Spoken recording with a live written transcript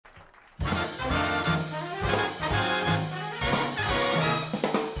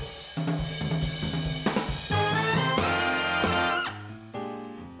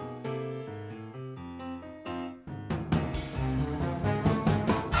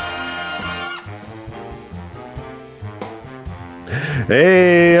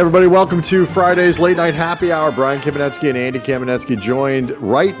Hey, everybody. Welcome to Friday's Late Night Happy Hour. Brian Kamenetsky and Andy Kamenetsky joined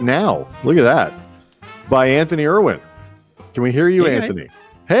right now. Look at that. By Anthony Irwin. Can we hear you, hey, Anthony?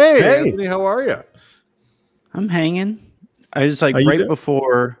 Hey, Anthony, how are you? I'm hanging. I was like right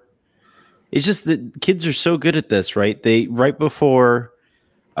before. It's just that kids are so good at this, right? They right before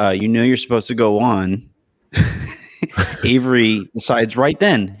you're supposed to go on. Avery decides right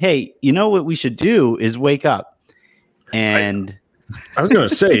then, hey, you know what we should do is wake up. And I was going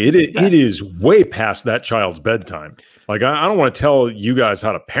to say it is way past that child's bedtime. Like I don't want to tell you guys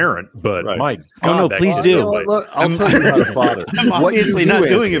how to parent, but my God, please do. I'll tell you how to father. I'm obviously not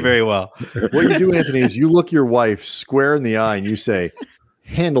doing it very well. What you do, Anthony, is you look your wife square in the eye and you say,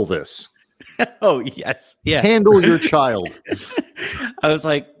 "Handle this." Oh yes, yeah. Handle your child. I was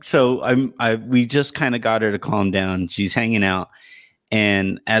like, we just kind of got her to calm down. She's hanging out,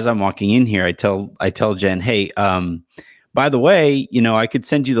 and as I'm walking in here, I tell Jen, hey, by the way, I could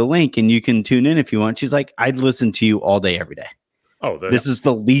send you the link and you can tune in if you want. She's like, I'd listen to you all day, every day. Oh, this is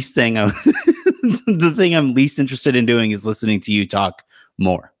the least thing the thing I'm least interested in doing is listening to you talk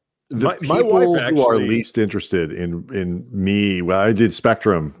more. My wife actually, who are least interested in me. Well, I did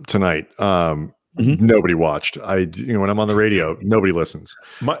Spectrum tonight. Nobody watched. When I'm on the radio, nobody listens.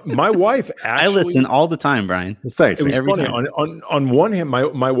 My wife actually, I listen all the time, Brian. Thanks. It was funny. On one hand,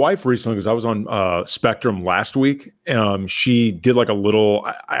 my wife recently, because I was on Spectrum last week, she did like a little,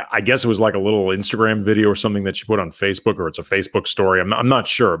 I guess it was like a little Instagram video or something that she put on Facebook, or it's a Facebook story. I'm not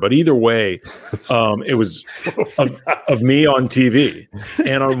sure, but either way, it was of me on TV.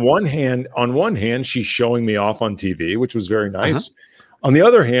 And on one hand, she's showing me off on TV, which was very nice. On the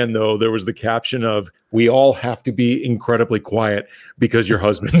other hand, though, there was the caption of, we all have to be incredibly quiet because your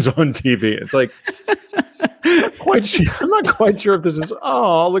husband's on TV. It's like, I'm not quite sure if this is,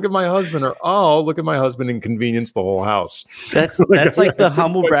 oh, look at my husband, or, oh, look at my husband inconvenience the whole house. That's like the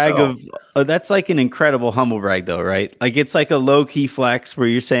humble brag of, that's like an incredible humble brag though, right? Like it's like a low key flex where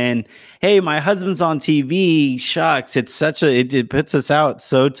you're saying, hey, my husband's on TV. Shucks. It's it puts us out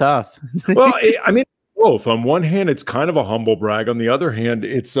so tough. Well, both. On one hand, it's kind of a humble brag. On the other hand,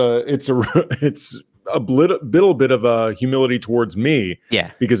 it's a little bit of a humility towards me.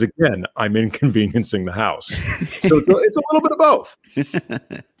 Yeah. Because again, I'm inconveniencing the house. So it's a little bit of both.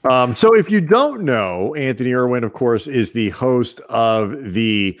 So if you don't know, Anthony Irwin, of course, is the host of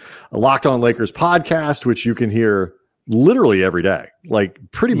the Locked On Lakers podcast, which you can hear literally every day, like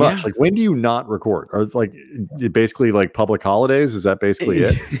pretty much. Yeah. Like, when do you not record? Or like basically like public holidays? Is that basically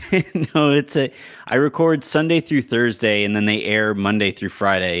it? No, I record Sunday through Thursday, and then they air Monday through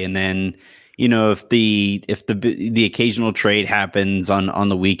Friday, and then if the occasional trade happens on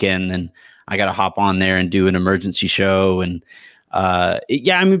the weekend, then I got to hop on there and do an emergency show. And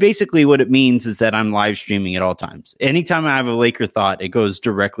basically what it means is that I'm live streaming at all times. Anytime I have a Laker thought, it goes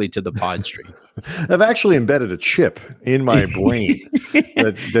directly to the pod stream. I've actually embedded a chip in my brain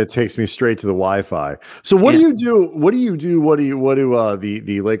that takes me straight to the Wi-Fi. So what do you do? What do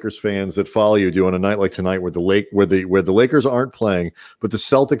the Lakers fans that follow you do on a night like tonight, where the Lakers aren't playing, but the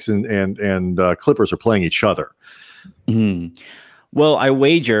Celtics and Clippers are playing each other? Mm-hmm. Well, I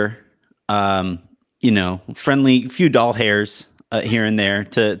wager, friendly few doll hairs here and there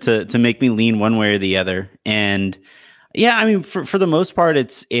to make me lean one way or the other. And for the most part,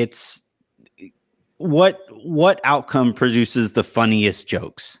 it's what outcome produces the funniest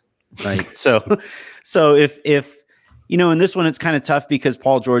jokes, right? So if in this one, it's kind of tough because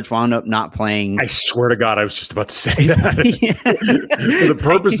Paul George wound up not playing. I swear to God, I was just about to say that. For the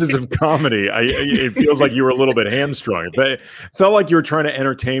purposes of comedy, it feels like you were a little bit hamstrung. It felt like you were trying to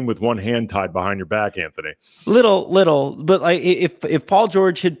entertain with one hand tied behind your back, Anthony. Little, but like if Paul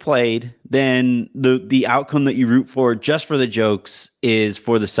George had played, then the outcome that you root for just for the jokes is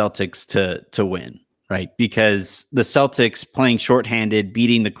for the Celtics to win, right? Because the Celtics playing shorthanded,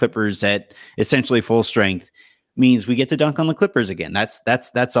 beating the Clippers at essentially full strength, means we get to dunk on the Clippers again.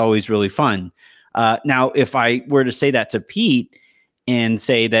 That's always really fun. Now, if I were to say that to Pete and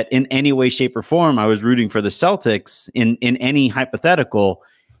say that in any way, shape, or form I was rooting for the Celtics in any hypothetical,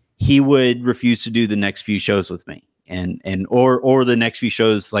 he would refuse to do the next few shows with me. Or the next few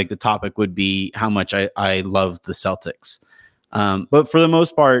shows, like the topic would be how much I love the Celtics. But for the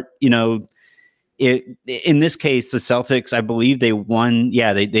most part, in this case, the Celtics, I believe they won.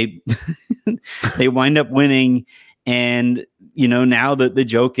 Yeah, they they wind up winning, and now the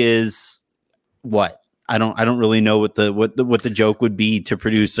joke is what? I don't really know what the joke would be to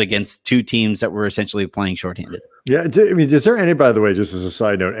produce against two teams that were essentially playing shorthanded. Yeah, is there any, by the way, just as a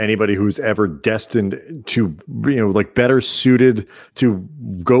side note, anybody who's ever destined to better suited to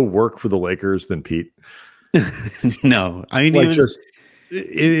go work for the Lakers than Pete? No, I mean, Like it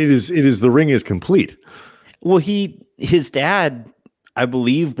is the ring is complete. well, his dad, I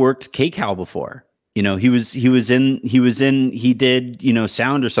believe, worked KCAL before. He did,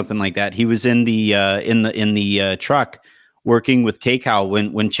 sound or something like that. He was in the truck working with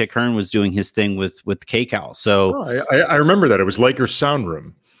KCAL when Chick Hearn was doing his thing with KCAL. So I remember that. It was Lakers sound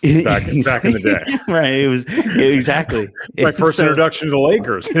room back in the day. Right. It was exactly my first introduction to the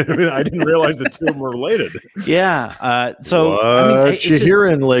Lakers. I mean, I didn't realize the two of them were related. Yeah. What you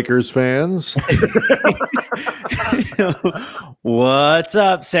hearing, Lakers fans? What's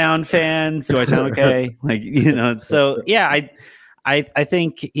up, sound fans? Do I sound okay? So yeah, I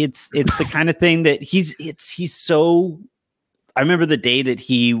think it's the kind of thing that he's so. I remember the day that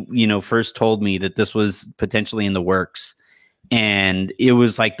he, first told me that this was potentially in the works, and it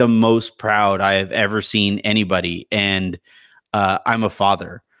was like the most proud I have ever seen anybody. And I'm a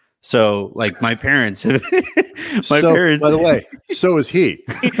father. So like my parents, parents, by the way, so is he.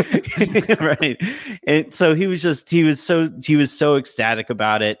 Right. And so he was so ecstatic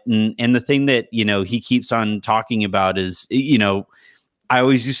about it. And the thing that, he keeps on talking about is, I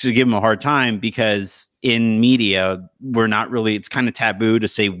always used to give him a hard time because in media, it's kind of taboo to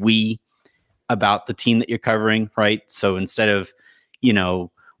say we about the team that you're covering. Right. So instead of,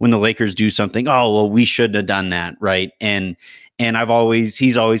 when the Lakers do something, oh, well, we shouldn't have done that. Right. And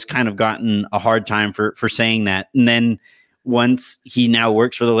he's always kind of gotten a hard time for saying that. And then once he now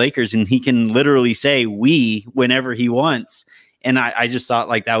works for the Lakers and he can literally say we whenever he wants. And I just thought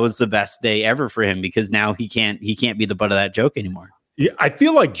like that was the best day ever for him because now he can't be the butt of that joke anymore. Yeah, I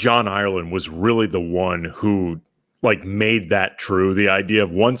feel like John Ireland was really the one who like made that true. The idea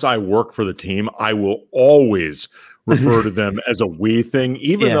of once I work for the team, I will always refer to them as a we thing,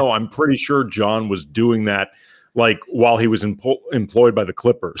 even though I'm pretty sure John was doing that like while he was employed by the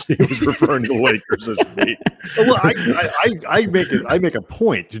Clippers. He was referring to the Lakers as we. Well, I make a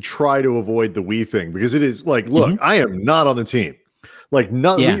point to try to avoid the we thing because it is like, look, I am not on the team. Like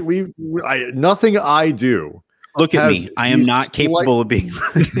nothing I do. Look at me. I am not capable of being.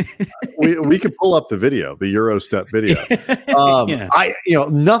 we could pull up the video, the Eurostep video.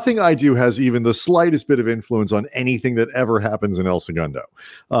 Nothing I do has even the slightest bit of influence on anything that ever happens in El Segundo.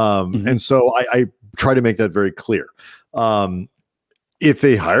 And so I try to make that very clear. If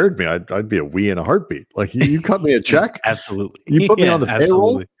they hired me, I'd be a we in a heartbeat. Like you cut me a check. Absolutely. You put me on the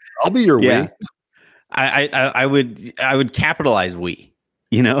payroll. I'll be your we. I would capitalize we,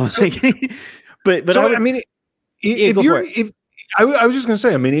 but so, I mean, I was just going to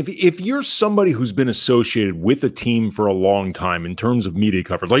say, I mean, if you're somebody who's been associated with a team for a long time in terms of media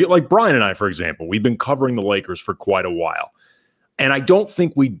coverage, like Brian and I, for example, we've been covering the Lakers for quite a while. And I don't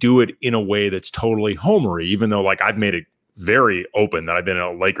think we do it in a way that's totally homery, even though like I've made it very open that I've been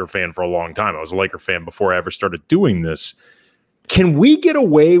a Laker fan for a long time. I was a Laker fan before I ever started doing this. Can we get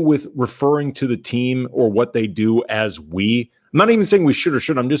away with referring to the team or what they do as we? I'm not even saying we should or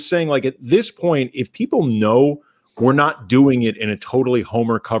shouldn't. I'm just saying like at this point, if people know we're not doing it in a totally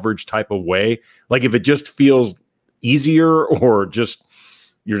homer coverage type of way, like if it just feels easier or just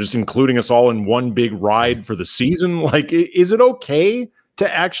you're just including us all in one big ride for the season, like is it okay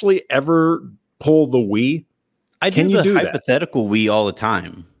to actually ever pull the we? I do the hypothetical we all the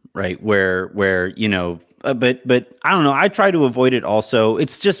time, right? Where but I don't know. I try to avoid it also.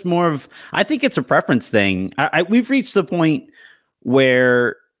 It's just more of, I think it's a preference thing. We've reached the point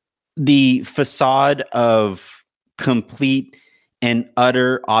where the facade of complete and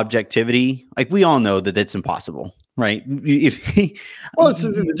utter objectivity, like we all know that it's impossible, right? It's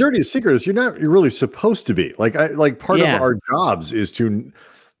the dirtiest secret is you're really supposed to be like part of our jobs is to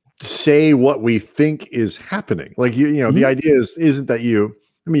say what we think is happening. Like the idea isn't that you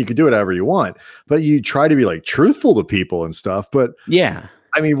can do it however you want, but you try to be like truthful to people and stuff. But I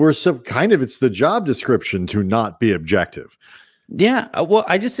mean, we're it's the job description to not be objective. Yeah. Well,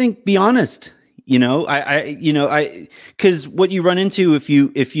 I just think be honest. Because what you run into if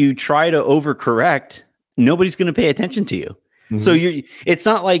you try to overcorrect, nobody's going to pay attention to you. Mm-hmm. So it's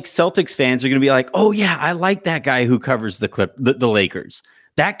not like Celtics fans are going to be like, oh yeah, I like that guy who covers the Lakers.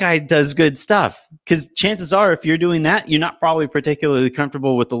 That guy does good stuff. Because chances are, if you're doing that, you're not probably particularly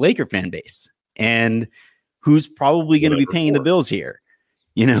comfortable with the Laker fan base, and who's probably going to be paying the bills here,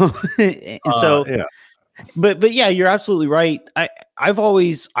 and so. Yeah. But yeah, you're absolutely right.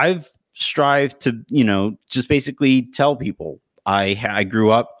 I've strived to, just basically tell people I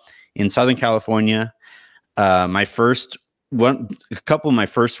grew up in Southern California. A couple of my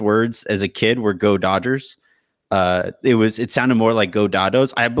first words as a kid were "Go Dodgers." It sounded more like "Go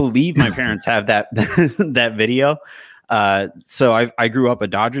Doddos." I believe my parents have that that video. So I grew up a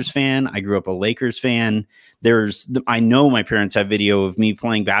Dodgers fan. I grew up a Lakers fan. I know my parents have video of me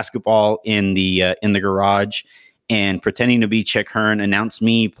playing basketball in the garage and pretending to be Chick Hearn, announced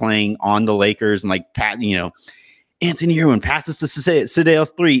me playing on the Lakers and like Anthony Irwin passes to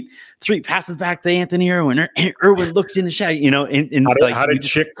Sedale's three passes back to Anthony Irwin. Irwin looks in the shot, and how did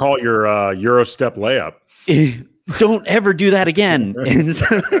Chick call your Euro step layup? Don't ever do that again.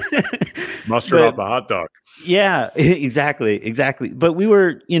 Mustard off the hot dog. Yeah, exactly. But we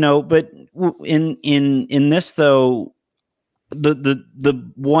were, but in this though,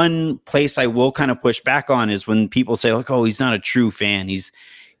 the one place I will kind of push back on is when people say like, oh, he's not a true fan. He's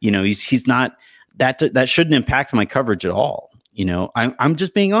not that shouldn't impact my coverage at all. I'm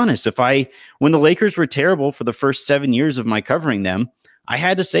just being honest. When the Lakers were terrible for the first 7 years of my covering them, I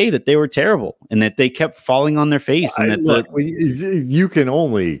had to say that they were terrible and that they kept falling on their face. And you can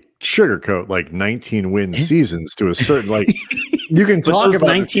only sugarcoat like 19 win seasons to a certain you can talk those about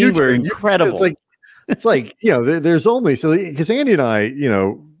 19 were incredible. It's like there's only because Andy and I,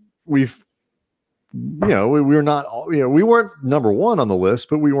 we were not, we weren't number one on the list,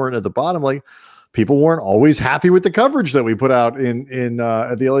 but we weren't at the bottom. Like people weren't always happy with the coverage that we put out in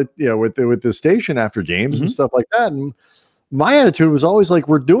at the with the station after games and stuff like that. And my attitude was always like,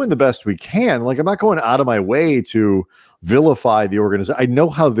 we're doing the best we can. Like I'm not going out of my way to vilify the organization. I know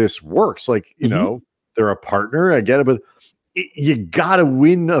how this works. Like they're a partner. I get it, but you got to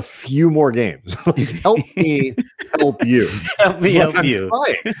win a few more games. Help me help you. Help me help you.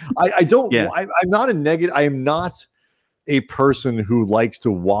 I don't. Yeah. I'm not a negative. I am not a person who likes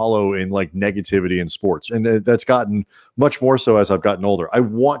to wallow in like negativity in sports, and that's gotten much more so as I've gotten older. I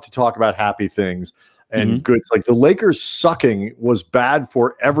want to talk about happy things and good. Like the Lakers sucking was bad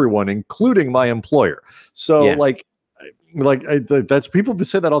for everyone, including my employer. So that's people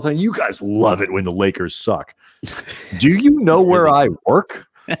say that all the time. You guys love it when the Lakers suck. Do you know where I work?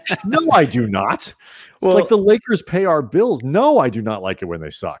 No, I do not. Well, like the Lakers pay our bills. No, I do not like it when they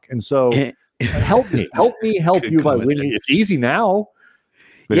suck. And so help me help you by winning. It's easy now.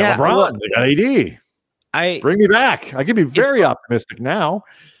 They got LeBron, they got AD. Bring me back. I can be very optimistic now.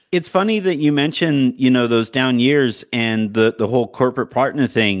 It's funny that you mentioned, those down years and the whole corporate partner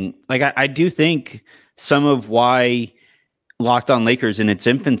thing. Like I do think some of why Locked On Lakers in its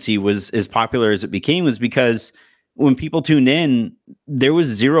infancy was as popular as it became was because when people tuned in, there was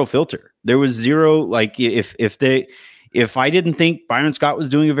zero filter. There was zero, like if I didn't think Byron Scott was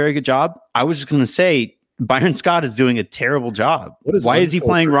doing a very good job, I was just going to say Byron Scott is doing a terrible job. Why is he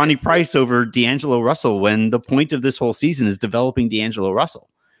playing Ronnie Price over D'Angelo Russell when the point of this whole season is developing D'Angelo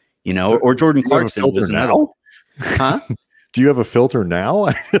Russell? Or Jordan Clarkson was another. Huh? Do you have a filter now?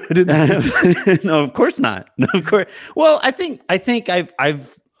 I didn't. No, of course not. No, of course. Well, I think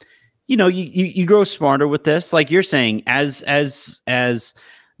I've you grow smarter with this. Like you're saying, as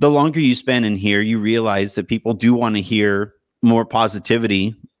the longer you spend in here, you realize that people do want to hear more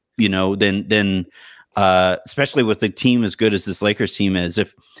positivity, than especially with a team as good as this Lakers team is.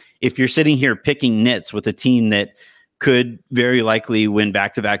 If you're sitting here picking nits with a team that could very likely win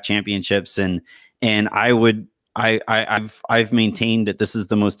back-to-back championships, and I've maintained that this is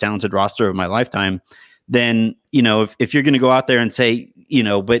the most talented roster of my lifetime, then, if you're going to go out there and say,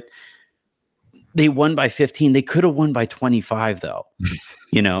 but they won by 15, they could have won by 25 though.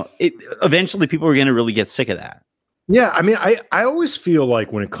 Eventually people are going to really get sick of that. Yeah. I mean, I always feel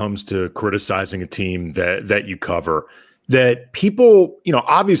like when it comes to criticizing a team that you cover, that people,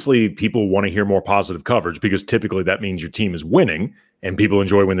 obviously people want to hear more positive coverage because typically that means your team is winning and people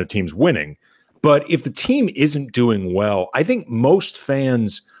enjoy when their team's winning. But if the team isn't doing well, I think most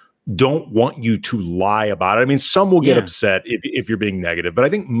fans don't want you to lie about it. I mean, some will get upset if you're being negative, but I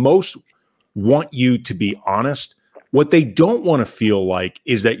think most want you to be honest. What they don't want to feel like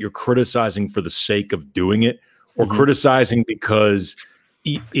is that you're criticizing for the sake of doing it or criticizing because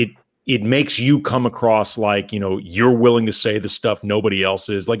it makes you come across like, you're willing to say the stuff nobody else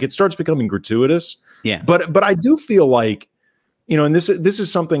is. Like it starts becoming gratuitous. Yeah. But I do feel like, and this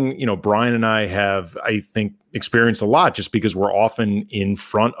is something, Brian and I have, I think, experienced a lot just because we're often in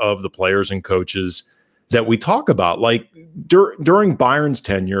front of the players and coaches that we talk about. Like during Byron's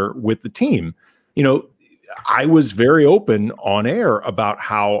tenure with the team, I was very open on air about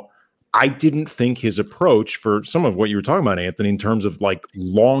how I didn't think his approach for some of what you were talking about, Anthony, in terms of like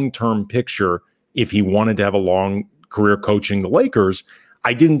long-term picture, if he wanted to have a long career coaching the Lakers,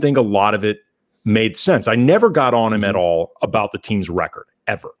 I didn't think a lot of it made sense. I never got on him at all about the team's record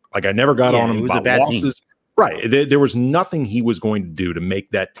ever. Like I never got on him about losses. Team. Right. There was nothing he was going to do to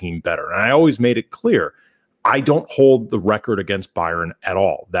make that team better. And I always made it clear, I don't hold the record against Byron at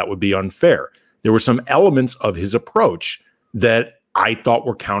all. That would be unfair. there were some elements of his approach that I thought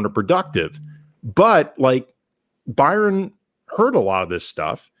were counterproductive. But like Byron heard a lot of this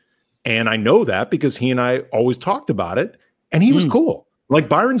stuff. And I know that because he and I always talked about it, and he was cool. Like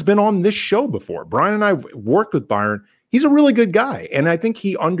Byron's been on this show before. Brian and I worked with Byron. He's a really good guy. And I think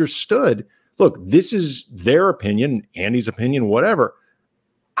he understood, look, this is their opinion, Andy's opinion, whatever.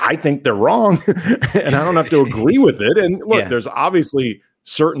 I think they're wrong, and I don't have to agree with it. And look, there's obviously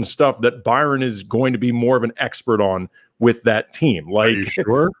certain stuff that Byron is going to be more of an expert on with that team. Like, are you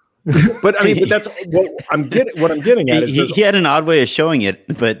sure? But I mean, but that's what I'm getting at. He had an odd way of showing it,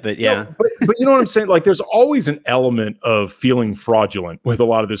 but yeah. No, but you know what I'm saying? Like, there's always an element of feeling fraudulent with a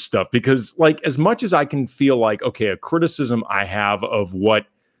lot of this stuff, because like, as much as I can feel like, okay, a criticism I have of what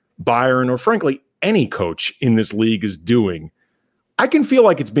Byron or frankly any coach in this league is doing, I can feel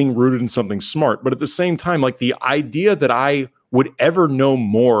like it's being rooted in something smart. But at the same time, like the idea that I would ever know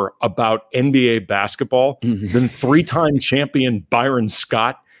more about NBA basketball than 3-time champion Byron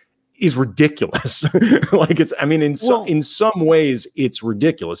Scott is ridiculous. Like it's, I mean, in some ways it's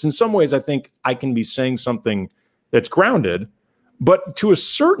ridiculous. In some ways, I think I can be saying something that's grounded, but to a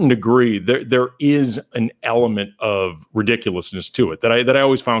certain degree, there is an element of ridiculousness to it that I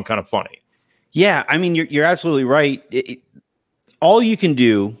always found kind of funny. Yeah, I mean, you're absolutely right. All you can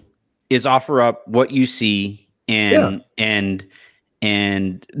do is offer up what you see and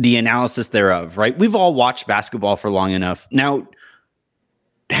the analysis thereof, right? We've all watched basketball for long enough. Now,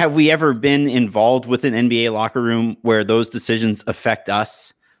 have we ever been involved with an NBA locker room where those decisions affect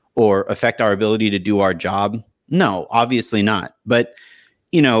us or affect our ability to do our job? No, obviously not. But,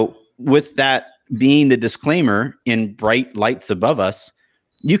 you know, with that being the disclaimer in bright lights above us,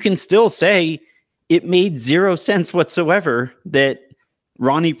 you can still say it made zero sense whatsoever that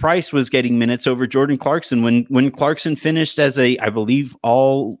Ronnie Price was getting minutes over Jordan Clarkson when Clarkson finished as I believe,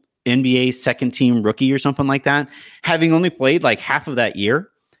 all NBA second team rookie or something like that, having only played like half of that year.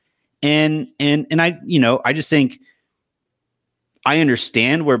 And I just think I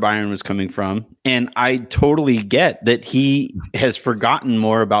understand where Byron was coming from, and I totally get that he has forgotten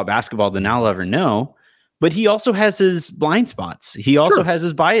more about basketball than I'll ever know, but he also has his blind spots. He also has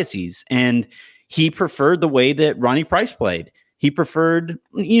his biases, and he preferred the way that Ronnie Price played. He preferred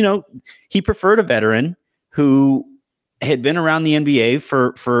a veteran who had been around the NBA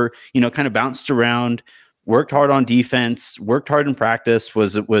for kind of bounced around, worked hard on defense, worked hard in practice,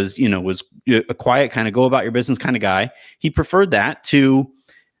 was a quiet kind of go about your business kind of guy. He preferred that to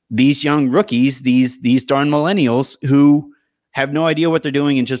these young rookies, these darn millennials who have no idea what they're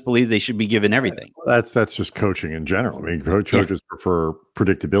doing and just believe they should be given everything. That's just coaching in general. I mean, coaches prefer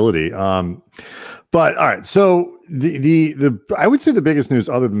predictability. But all right, so the I would say the biggest news,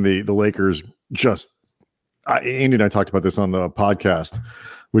 other than the Lakers, just Andy and I talked about this on the podcast,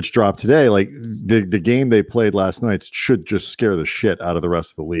 which dropped today. Like the game they played last night should just scare the shit out of the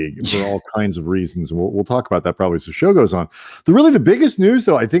rest of the league for all kinds of reasons. And we'll talk about that probably as the show goes on. The biggest news,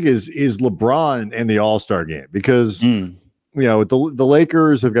 though, I think is LeBron and the All-Star game, because the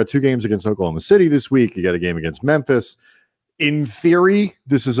Lakers have got 2 games against Oklahoma City this week. You got a game against Memphis. In theory,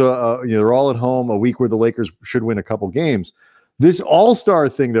 this is they're all at home, a week where the Lakers should win a couple games. This All-Star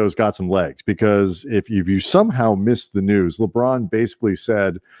thing, though, has got some legs, because if you somehow missed the news, LeBron basically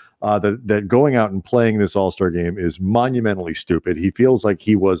said that going out and playing this All-Star game is monumentally stupid. He feels like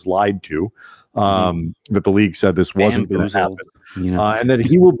he was lied to, that the league said this wasn't going to happen, and that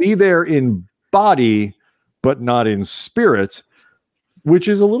he will be there in body but not in spirit, which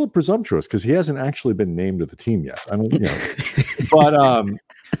is a little presumptuous because he hasn't actually been named to the team yet. I don't,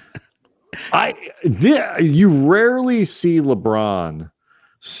 but you rarely see LeBron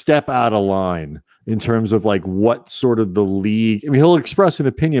step out of line in terms of like what sort of the league. I mean, he'll express an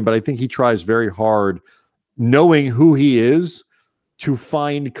opinion, but I think he tries very hard, knowing who he is, to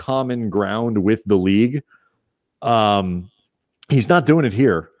find common ground with the league. He's not doing it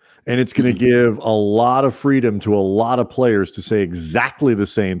here. And it's going to give a lot of freedom to a lot of players to say exactly the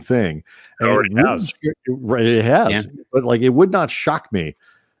same thing. And it has. It has. Yeah. But like, it would not shock me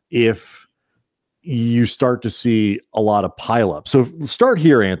if you start to see a lot of pileup. So start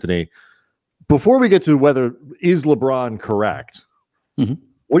here, Anthony. Before we get to whether is LeBron correct,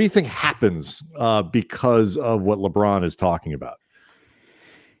 what do you think happens because of what LeBron is talking about?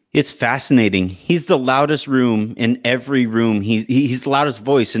 It's fascinating. He's the loudest room in every room. He's the loudest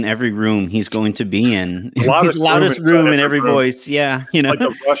voice in every room he's going to be in. He's the loudest room in every voice. Yeah, like a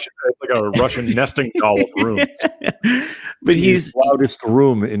Russian nesting doll of rooms. But he's loudest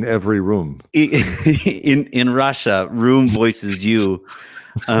room in every room. In Russia, room voices you.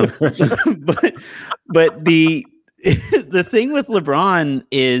 But the thing with LeBron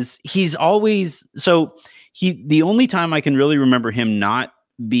is he's always the only time I can really remember him not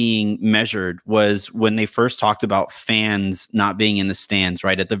being measured was when they first talked about fans not being in the stands,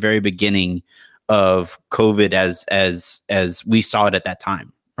 right at the very beginning of COVID as we saw it at that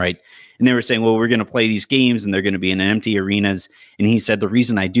time, right? And they were saying, well, we're going to play these games and they're going to be in empty arenas. And he said, the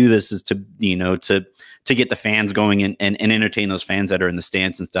reason I do this is to get the fans going and entertain those fans that are in the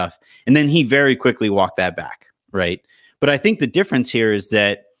stands and stuff. And then he very quickly walked that back, right? But I think the difference here is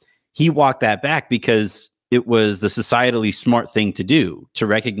that he walked that back because it was the societally smart thing to do, to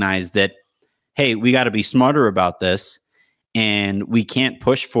recognize that, hey, we got to be smarter about this. And we can't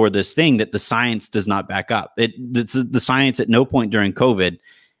push for this thing that the science does not back up. The science at no point during COVID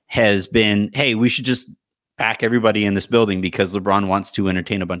has been, hey, we should just pack everybody in this building because LeBron wants to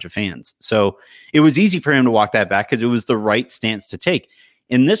entertain a bunch of fans. So it was easy for him to walk that back because it was the right stance to take.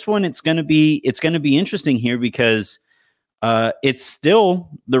 In this one, it's going to be interesting here because it's still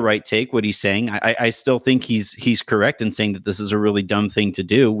the right take, what he's saying. I still think he's correct in saying that this is a really dumb thing to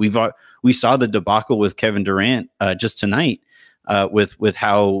do. We saw the debacle with Kevin Durant just tonight with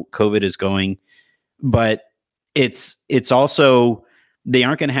how COVID is going, but it's also, they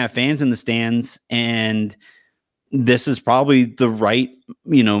aren't going to have fans in the stands, and this is probably the right,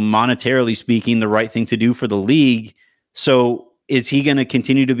 monetarily speaking, the right thing to do for the league. So is he going to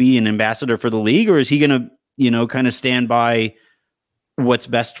continue to be an ambassador for the league, or is he going to, kind of stand by what's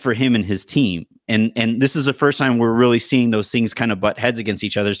best for him and his team? And this is the first time we're really seeing those things kind of butt heads against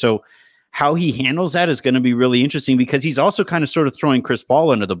each other. So how he handles that is going to be really interesting, because he's also kind of sort of throwing Chris Paul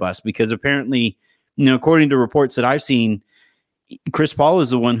under the bus, because apparently, according to reports that I've seen, Chris Paul is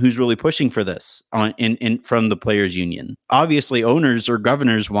the one who's really pushing for this from the players union. Obviously owners or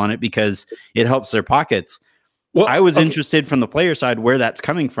governors want it because it helps their pockets. Well, I was interested from the player side where that's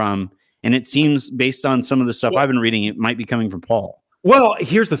coming from. And it seems, based on some of the stuff I've been reading, it might be coming from Paul. Well,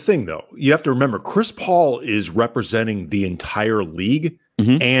 here's the thing, though. You have to remember, Chris Paul is representing the entire league,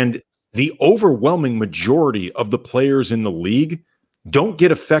 and the overwhelming majority of the players in the league don't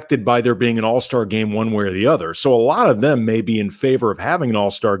get affected by there being an all-star game one way or the other. So a lot of them may be in favor of having an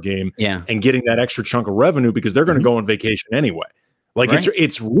all-star game and getting that extra chunk of revenue because they're going to go on vacation anyway. Like, right.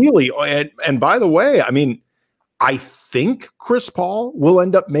 It's really, and by the way, I mean, I think Chris Paul will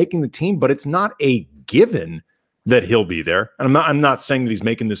end up making the team, but it's not a given that he'll be there. And I'm not saying that he's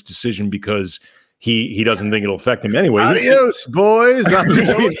making this decision because he doesn't think it'll affect him anyway. Adios, boys. I'm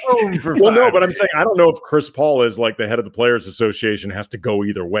going home for well, no, but I'm saying I don't know if Chris Paul is like the head of the Players Association, has to go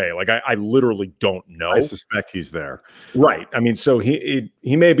either way. Like I literally don't know. I suspect he's there. Right. I mean, so he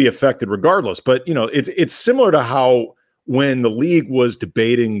may be affected regardless, but it's similar to how when the league was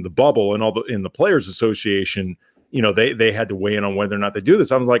debating the bubble and in the Players Association, they had to weigh in on whether or not they do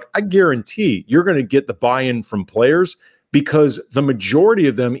this. I was like, I guarantee you're going to get the buy-in from players, because the majority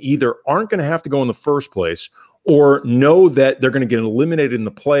of them either aren't going to have to go in the first place or know that they're going to get eliminated in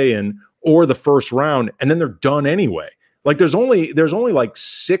the play-in or the first round, and then they're done anyway. Like there's only like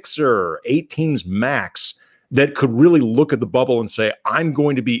 6 or 8 teams max that could really look at the bubble and say, I'm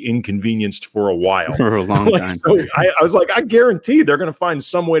going to be inconvenienced for a while. For a long time. So I was like, I guarantee they're going to find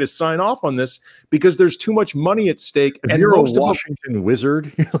some way to sign off on this because there's too much money at stake. If you're a Washington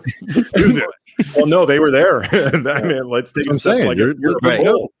Wizard. Well, no, they were there. I mean, let's take what I'm saying. You're a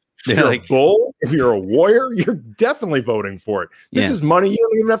bull. If you're a bull, if you're a warrior, you're definitely voting for it. This is money you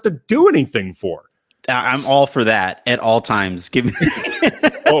don't even have to do anything for. I'm all for that at all times. Give me.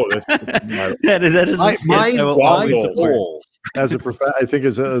 That is my goal as I think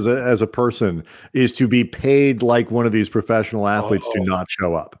as a person is to be paid like one of these professional athletes to not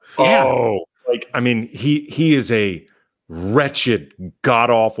show up. I mean, he is a wretched, god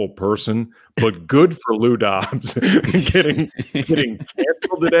awful person, but good for Lou Dobbs getting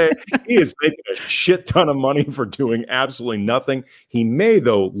canceled today. He is making a shit ton of money for doing absolutely nothing. He may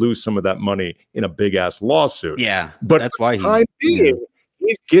though lose some of that money in a big ass lawsuit. Yeah, but that's why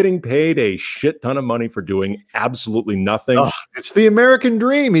he's getting paid a shit ton of money for doing absolutely nothing. It's the American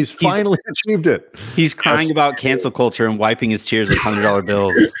dream. He's finally achieved it. He's crying about cancel culture and wiping his tears with $100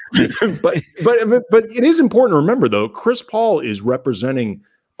 bills. but it is important to remember, though, Chris Paul is representing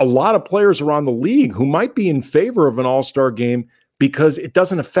a lot of players around the league who might be in favor of an all-star game because it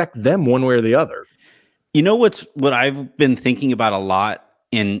doesn't affect them one way or the other. You know what I've been thinking about a lot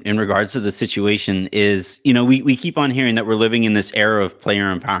in regards to the situation is, we keep on hearing that we're living in this era of player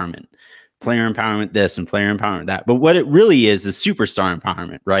empowerment this and player empowerment that. But what it really is superstar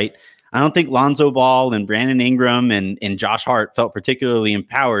empowerment, right? I don't think Lonzo Ball and Brandon Ingram and Josh Hart felt particularly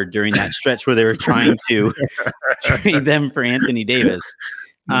empowered during that stretch where they were trying to trade them for Anthony Davis.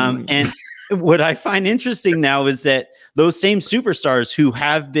 And what I find interesting now is that those same superstars who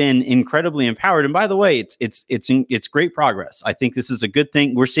have been incredibly empowered, and by the way, it's great progress. I think this is a good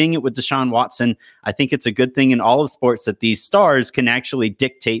thing. We're seeing it with Deshaun Watson. I think it's a good thing in all of sports that these stars can actually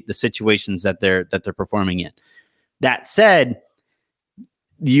dictate the situations that they're performing in. That said,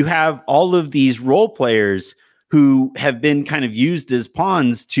 you have all of these role players who have been kind of used as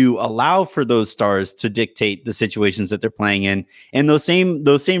pawns to allow for those stars to dictate the situations that they're playing in. And those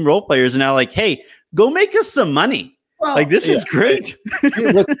same role players are now like, hey, go make us some money. Well, like, this is great.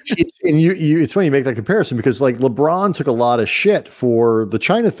 It's funny you make that comparison, because like LeBron took a lot of shit for the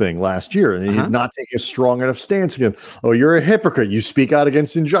China thing last year, and he's not taking a strong enough stance again. Oh, you're a hypocrite. You speak out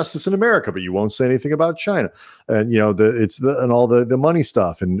against injustice in America, but you won't say anything about China. And all the money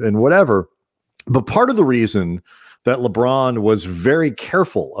stuff and whatever. But part of the reason that LeBron was very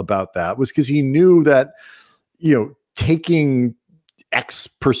careful about that was because he knew that, taking X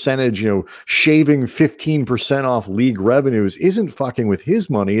percentage, shaving 15% off league revenues isn't fucking with his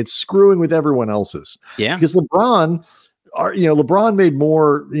money. It's screwing with everyone else's. Yeah. Because LeBron made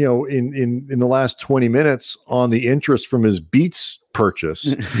more, in the last 20 minutes on the interest from his Beats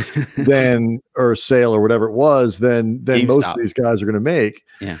purchase or sale or whatever it was, than most of these guys are going to make.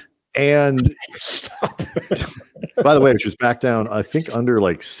 Yeah. And by the way, which was back down, I think under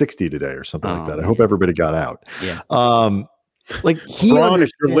like 60 today or something like that. I hope everybody got out. Yeah. Like he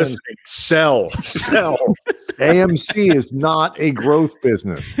understands, you're listening. Sell. AMC is not a growth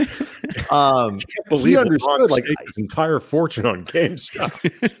business. He understood like his entire fortune on GameStop.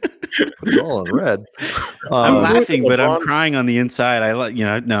 Put it all on red. I'm laughing, but I'm crying on the inside.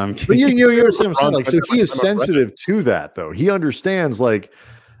 No, I'm kidding. But you understand what I'm saying? Like, so he is sensitive to that, though. He understands, like,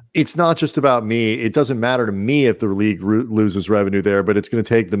 it's not just about me. It doesn't matter to me if the league loses revenue there, but it's going to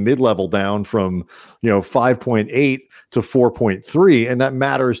take the mid-level down from 5.8 to 4.3, and that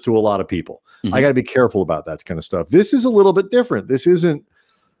matters to a lot of people. Mm-hmm. I got to be careful about that kind of stuff. This is a little bit different. This isn't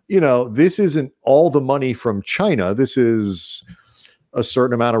all the money from China. This is a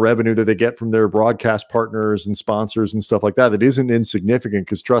certain amount of revenue that they get from their broadcast partners and sponsors and stuff like that. That isn't insignificant,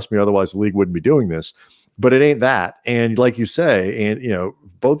 because trust me, otherwise the league wouldn't be doing this. But it ain't that. And like you say, and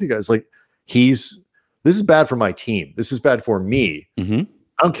both of you guys, like, this is bad for my team. This is bad for me. Mm-hmm.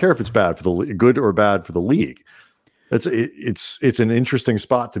 I don't care if it's bad for the good or bad for the league. It's an interesting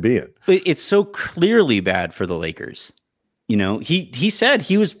spot to be in. It's so clearly bad for the Lakers. He said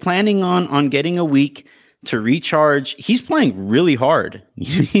he was planning on getting a week to recharge. He's playing really hard.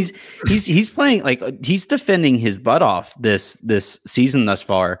 He's playing, like, he's defending his butt off this season thus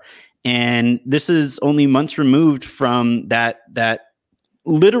far. And this is only months removed from that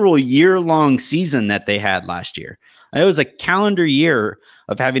literal year-long season that they had last year. It was a calendar year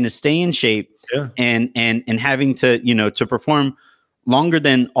of having to stay in shape and having to, to perform longer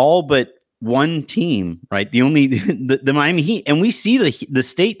than all but one team, right? The Miami Heat. And we see the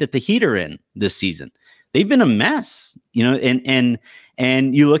state that the Heat are in this season. They've been a mess,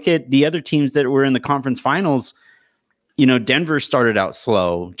 and you look at the other teams that were in the conference finals. Denver started out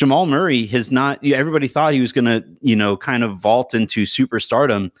slow. Jamal Murray has not, everybody thought he was going to, kind of vault into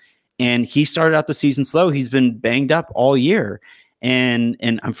superstardom, and he started out the season slow. He's been banged up all year. And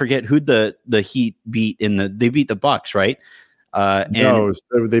I forget who the Heat beat they beat the Bucks, right? No,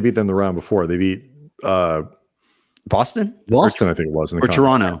 they beat them the round before. They beat Boston, I think it was, or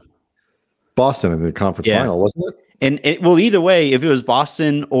Toronto. Boston in the conference final, wasn't it? And either way, if it was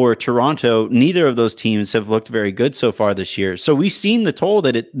Boston or Toronto, neither of those teams have looked very good so far this year. So we've seen the toll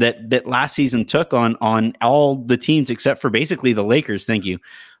that last season took on all the teams except for basically the Lakers. Thank you.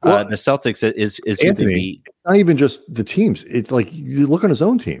 The Celtics is Anthony. It's not even just the teams. It's like, you look on his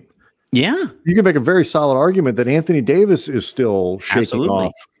own team. Yeah, you can make a very solid argument that Anthony Davis is still shaking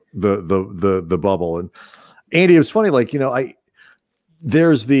off the bubble. And Andy, it was funny. Like,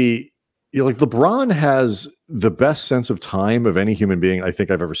 there's like LeBron has the best sense of time of any human being I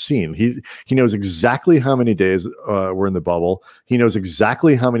think I've ever seen. He knows exactly how many days were in the bubble. He knows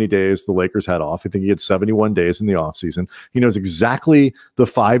exactly how many days the Lakers had off. I think he had 71 days in the offseason. He knows exactly the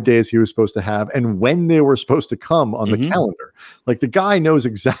 5 days he was supposed to have and when they were supposed to come on the calendar. Like, the guy knows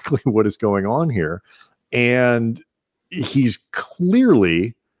exactly what is going on here, and he's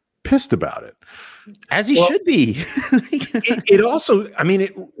clearly pissed about it. As he should be. it also,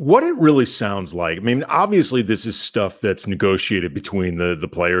 what it really sounds like, obviously this is stuff that's negotiated between the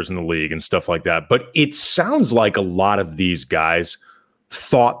players in the league and stuff like that, but it sounds like a lot of these guys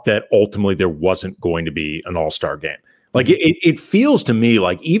thought that ultimately there wasn't going to be an all-star game. Like, it feels to me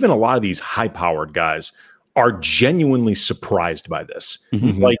like even a lot of these high-powered guys are genuinely surprised by this.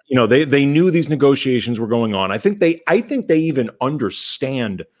 Mm-hmm. Like, they knew these negotiations were going on. I think they even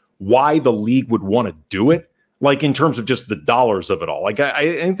understand why the league would want to do it, like in terms of just the dollars of it all. Like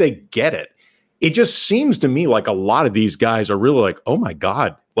I think they get it. It just seems to me like a lot of these guys are really like, oh my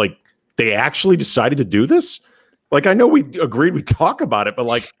God, like they actually decided to do this. Like, I know we agreed we'd talk about it, but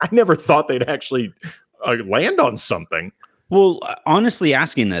like, I never thought they'd actually land on something. Well, honestly,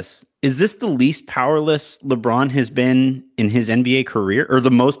 asking this, is this the least powerless LeBron has been in his NBA career, or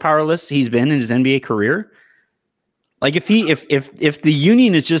the most powerless he's been in his NBA career? Like, if the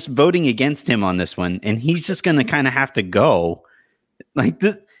union is just voting against him on this one, and he's just going to kind of have to go, like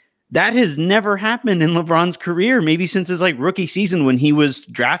that has never happened in LeBron's career, maybe since his like rookie season when he was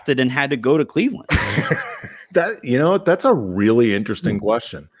drafted and had to go to Cleveland. That's a really interesting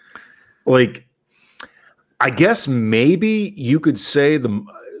question. Like, I guess maybe you could say the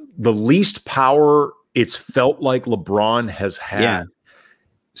least power it's felt like LeBron has had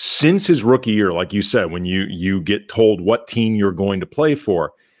since his rookie year, like you said, when you get told what team you're going to play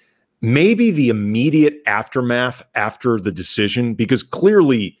for. Maybe the immediate aftermath after the decision, because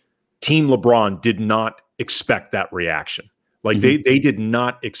clearly Team LeBron did not expect that reaction. Like they did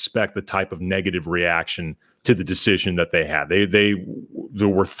not expect the type of negative reaction to the decision that they had. They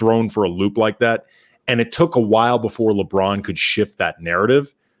were thrown for a loop like that. And it took a while before LeBron could shift that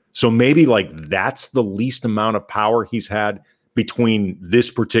narrative. So maybe like that's the least amount of power he's had between this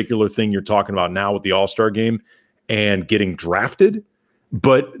particular thing you're talking about now with the All-Star game and getting drafted.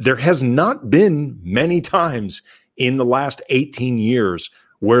 But there has not been many times in the last 18 years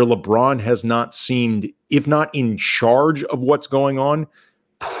where LeBron has not seemed, if not in charge of what's going on,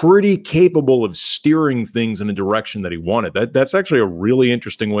 pretty capable of steering things in a direction that he wanted. That's actually a really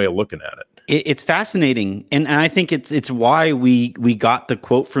interesting way of looking at it. It's fascinating, and I think it's why we got the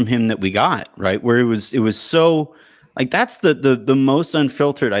quote from him that we got, right, where it was so like that's the most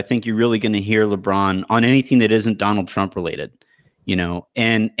unfiltered I think you're really going to hear LeBron on anything that isn't Donald Trump related, and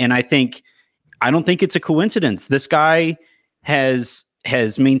I don't think it's a coincidence. This guy has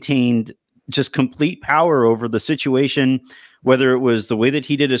maintained just complete power over the situation, whether it was the way that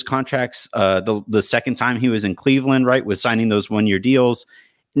he did his contracts the second time he was in Cleveland, right, with signing those 1-year deals.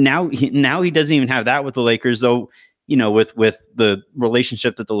 Now he doesn't even have that with the Lakers, though. With the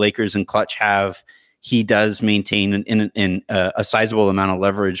relationship that the Lakers and Clutch have, he does maintain in a sizable amount of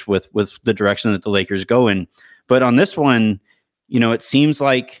leverage with the direction that the Lakers go in. But on this one, it seems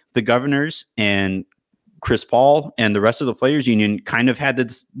like the Governors and Chris Paul and the rest of the players union kind of had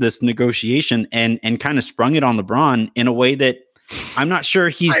this negotiation and kind of sprung it on LeBron in a way that I'm not sure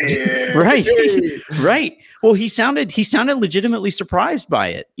he's right. Right. Well, he sounded legitimately surprised by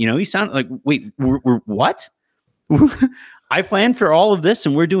it. He sounded like, wait, we're what? I planned for all of this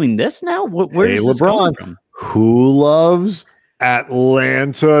and we're doing this now? Where is this LeBron, coming from? Who loves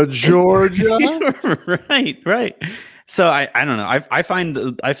Atlanta, Georgia? Right. So I don't know. I find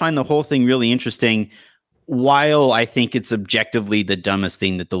the whole thing really interesting. While I think it's objectively the dumbest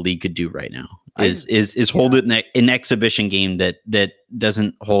thing that the league could do right now is hold it in an exhibition game that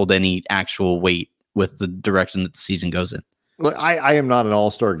doesn't hold any actual weight with the direction that the season goes in. Look, I am not an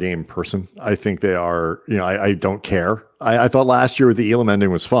all-star game person. I think they are, I don't care. I thought last year with the Elam ending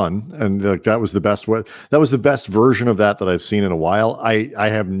was fun. And like that was the best way. That was the best version of that I've seen in a while. I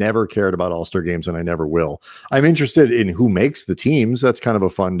have never cared about all-star games and I never will. I'm interested in who makes the teams. That's kind of a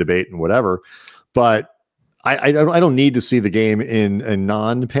fun debate and whatever. But I don't need to see the game in a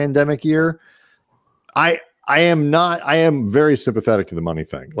non-pandemic year. I am very sympathetic to the money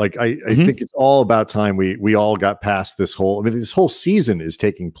thing. Like I think it's all about time we all got past this this whole season is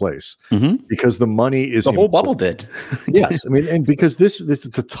taking place because the money is the whole bubble did. Yes. And because this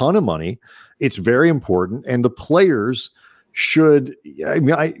it's a ton of money, it's very important. And the players should,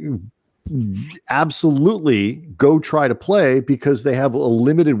 absolutely go try to play because they have a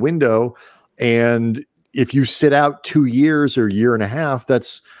limited window. And if you sit out 2 years or year and a half,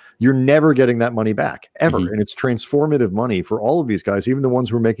 you're never getting that money back ever. And it's transformative money for all of these guys, even the ones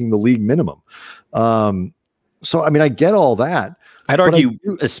who are making the league minimum. So, I get all that. I'd argue,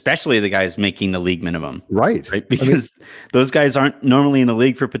 especially the guys making the league minimum. Right. Because those guys aren't normally in the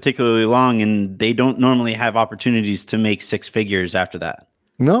league for particularly long, and they don't normally have opportunities to make 6 figures after that.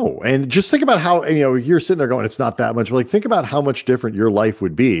 No. And just think about how, you're sitting there going, it's not that much. But like, think about how much different your life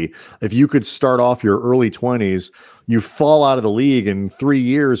would be if you could start off your early 20s, you fall out of the league in 3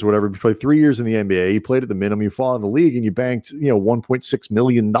 years, or whatever. You play 3 years in the NBA, you played at the minimum, you fall out of the league and you banked, $1.6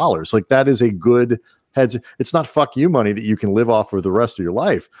 million. Like that is a good heads. It's not fuck you money that you can live off for the rest of your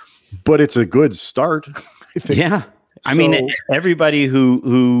life, but it's a good start. I think. Yeah. Everybody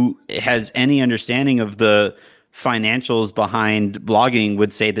who has any understanding of the financials behind blogging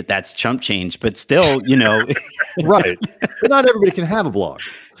would say that that's chump change, but still, right. But not everybody can have a blog.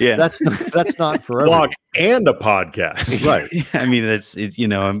 Yeah, that's not for everyone. Blog and a podcast, right? I mean, that's it.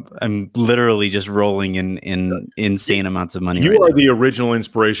 I'm literally just rolling in insane amounts of money. You are the original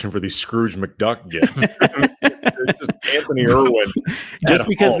inspiration for the Scrooge McDuck gift. It's just Anthony Irwin. Just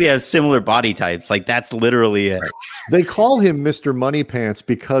because we have similar body types, like that's literally it. They call him Mr. Money Pants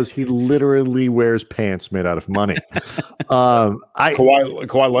because he literally wears pants made out of money.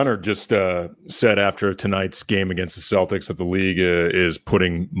 Kawhi Leonard just said after tonight's game against the Celtics that the league is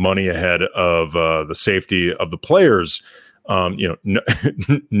putting money ahead of the safety of the players.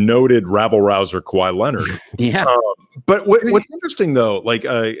 Noted rabble rouser Kawhi Leonard. Yeah. But what's interesting though,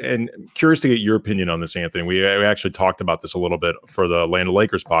 and curious to get your opinion on this, Anthony. We actually talked about this a little bit for the Land of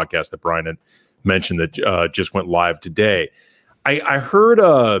Lakers podcast that Brian had mentioned that just went live today. I heard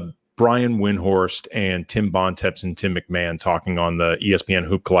Brian Windhorst and Tim Bontemps and Tim McMahon talking on the ESPN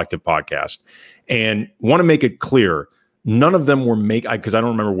Hoop Collective podcast, and want to make it clear, none of them were because I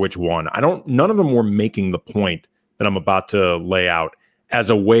don't remember which one. None of them were making the point that I'm about to lay out as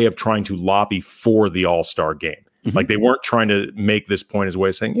a way of trying to lobby for the All-Star game. Mm-hmm. Like they weren't trying to make this point as a way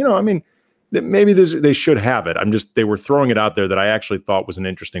of saying, that maybe they should have it. They were throwing it out there that I actually thought was an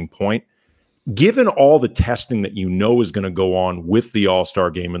interesting point. Given all the testing that is going to go on with the All-Star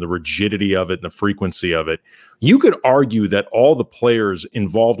game and the rigidity of it and the frequency of it, you could argue that all the players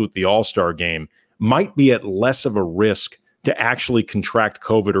involved with the All-Star game might be at less of a risk to actually contract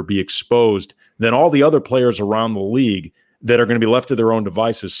COVID or be exposed than all the other players around the league that are going to be left to their own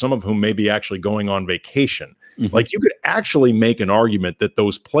devices, some of whom may be actually going on vacation. Mm-hmm. Like you could actually make an argument that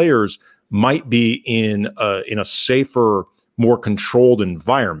those players might be in a safer, more controlled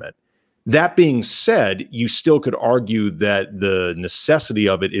environment. That being said, you still could argue that the necessity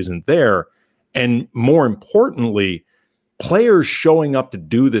of it isn't there. And more importantly, players showing up to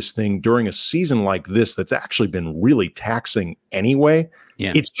do this thing during a season like this that's actually been really taxing anyway,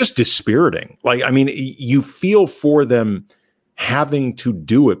 it's just dispiriting. You feel for them having to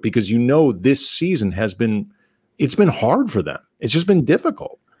do it because this season it's been hard for them. It's just been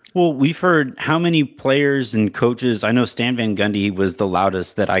difficult. Well, we've heard how many players and coaches, I know Stan Van Gundy was the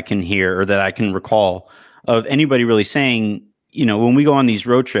loudest that I can hear or that I can recall of anybody really saying, when we go on these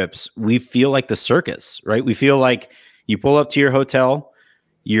road trips, we feel like the circus, right? We feel like you pull up to your hotel,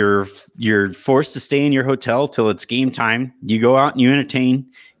 you're forced to stay in your hotel till it's game time. You go out and you entertain,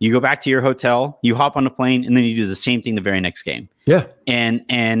 you go back to your hotel, you hop on a plane, and then you do the same thing the very next game. Yeah. And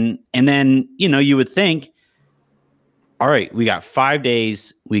then, you would think, all right, we got 5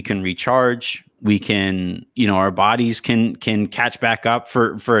 days. We can recharge. We can, our bodies can catch back up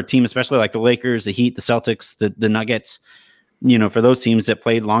for a team, especially like the Lakers, the Heat, the Celtics, the Nuggets, for those teams that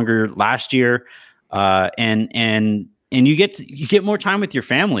played longer last year. And you get more time with your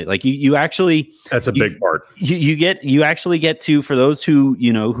family. Like you actually, that's a big part. You actually get to, for those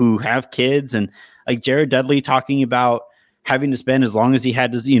who have kids, and like Jared Dudley talking about having to spend as long as he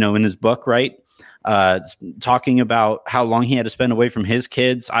had to, in his book, right? Talking about how long he had to spend away from his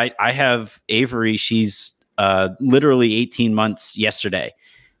kids. I have Avery. She's literally 18 months yesterday.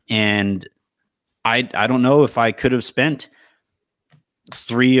 And I don't know if I could have spent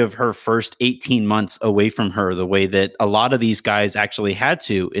 3 of her first 18 months away from her the way that a lot of these guys actually had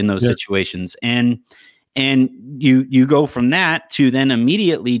to in those situations. And you go from that to then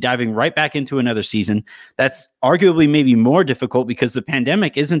immediately diving right back into another season. That's arguably maybe more difficult because the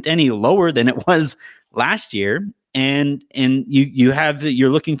pandemic isn't any lower than it was last year. And you're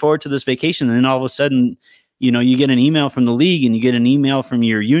looking forward to this vacation. And then all of a sudden, you get an email from the league and you get an email from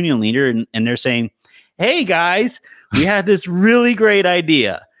your union leader and they're saying, hey guys, we had this really great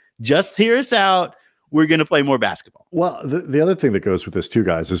idea. Just hear us out. We're going to play more basketball. Well, the other thing that goes with this too,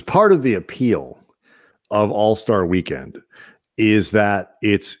 guys, is part of the appeal of All-Star Weekend is that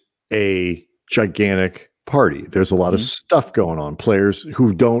it's a gigantic party. There's a lot of stuff going on. Players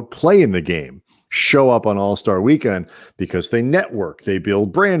who don't play in the game show up on All-Star Weekend because they network, they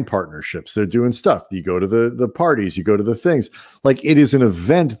build brand partnerships, they're doing stuff. You go to the parties, you go to the things. Like it is an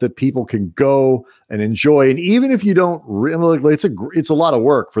event that people can go and enjoy. And even if you don't really, it's a lot of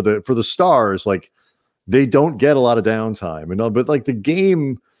work for the stars. Like they don't get a lot of downtime and all, but like the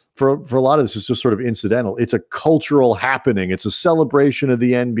game for a lot of this is just sort of incidental. It's a cultural happening. It's a celebration of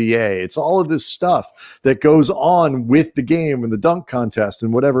the NBA. It's all of this stuff that goes on with the game and the dunk contest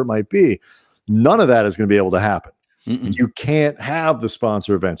and whatever it might be. None of that is going to be able to happen You can't have the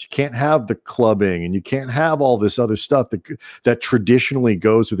sponsor events. You can't have the clubbing, and you can't have all this other stuff that traditionally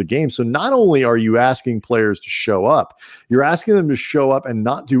goes with the game. So not only are you asking players to show up, you're asking them to show up and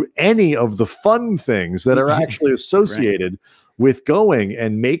not do any of the fun things that are actually associated with going,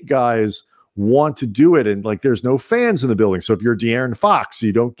 and make guys want to do it. And like, there's no fans in the building. So if you're De'Aaron Fox,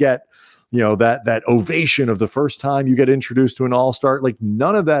 you don't get, that ovation of the first time you get introduced to an all-star. Like,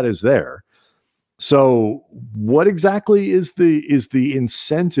 none of that is there. So what exactly is the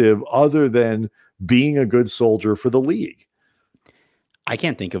incentive other than being a good soldier for the league? I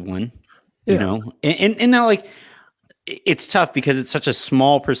can't think of one, and now, like, it's tough because it's such a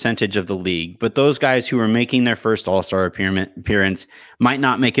small percentage of the league, but those guys who are making their first all-star appearance might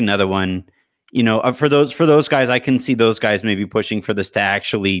not make another one. For those guys, I can see those guys maybe pushing for this to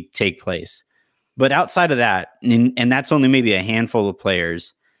actually take place. But outside of that, and that's only maybe a handful of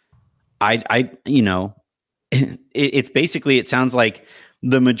players, it's basically, it sounds like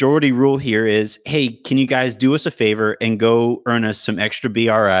the majority rule here is, hey, can you guys do us a favor and go earn us some extra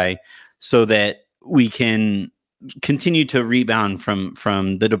BRI so that we can continue to rebound from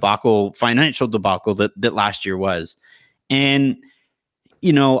the financial debacle that last year was. And,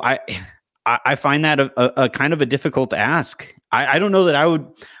 I find that a kind of a difficult ask. I don't know that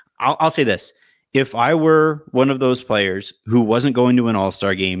I'll say this. If I were one of those players who wasn't going to an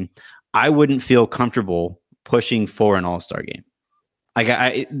all-star game, I wouldn't feel comfortable pushing for an all-star game.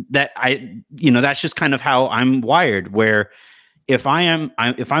 That's just kind of how I'm wired, where if I'm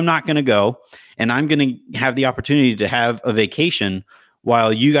not going to go and I'm going to have the opportunity to have a vacation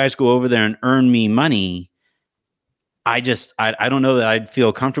while you guys go over there and earn me money, I don't know that I'd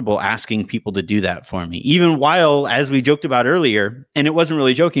feel comfortable asking people to do that for me, even while, as we joked about earlier, and it wasn't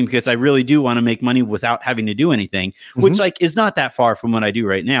really joking because I really do want to make money without having to do anything, which is not that far from what I do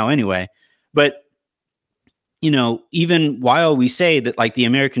right now anyway. But, even while we say that, like, the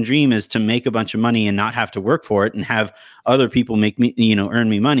American dream is to make a bunch of money and not have to work for it and have other people make me, earn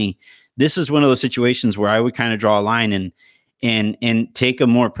me money, this is one of those situations where I would kind of draw a line and take a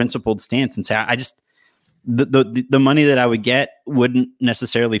more principled stance and say, the money that I would get wouldn't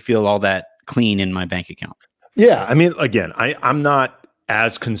necessarily feel all that clean in my bank account. Yeah. I mean, again, I'm not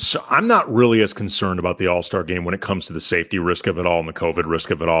really as concerned about the All-Star game when it comes to the safety risk of it all and the COVID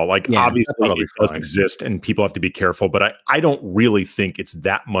risk of it all. Like, obviously it does exist and people have to be careful, but I don't really think it's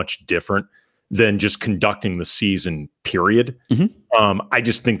that much different than just conducting the season, period. I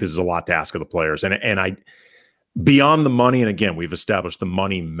just think this is a lot to ask of the players. And I, beyond the money, and again, we've established the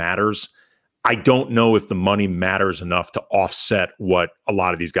money matters. I don't know if the money matters enough to offset what a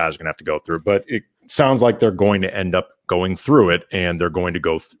lot of these guys are going to have to go through, but it sounds like they're going to end up going through it, and they're going to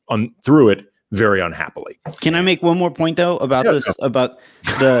go through it very unhappily. Can I make one more point though about this? No. About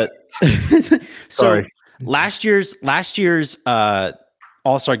the sorry, last year's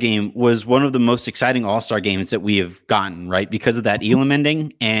All-Star game was one of the most exciting All-Star games that we have gotten, right? Because of that Elam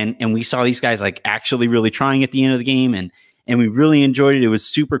ending, and we saw these guys like actually really trying at the end of the game, and we really enjoyed it. It was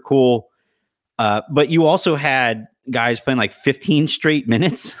super cool. But you also had guys playing like 15 straight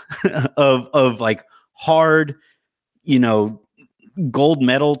minutes of like hard, gold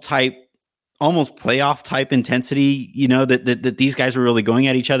medal type, almost playoff type intensity, that these guys were really going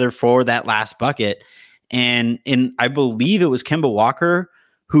at each other for that last bucket. And I believe it was Kemba Walker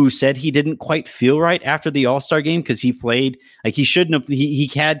who said he didn't quite feel right after the All-Star game because he played like he shouldn't have.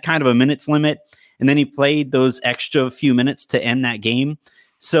 He had kind of a minutes limit, and then he played those extra few minutes to end that game.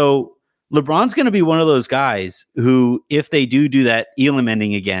 So LeBron's going to be one of those guys who, if they do that Elam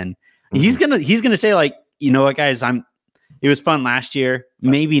ending again, he's gonna say, like, you know what, guys, it was fun last year.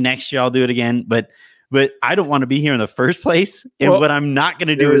 Maybe next year I'll do it again, but I don't want to be here in the first place. And what I'm not going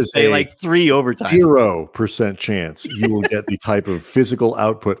to do is play like 3 overtimes. 0% chance you will get the type of physical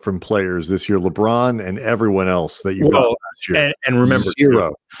output from players this year, LeBron and everyone else that you got last year. And remember,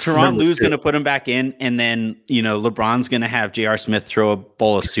 0. Tyronn Lue's going to put him back in, and then LeBron's going to have J.R. Smith throw a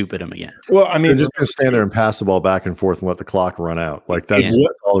bowl of soup at him again. Well, I mean, they're just going to stand there and pass the ball back and forth and let the clock run out. Like that's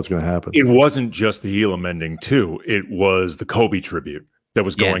all that's going to happen. It wasn't just the Elam ending too; it was the Kobe tribute that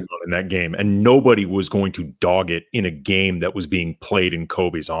was going on in that game, and nobody was going to dog it in a game that was being played in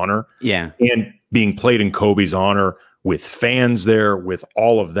Kobe's honor. Yeah, and being played in Kobe's honor with fans there, with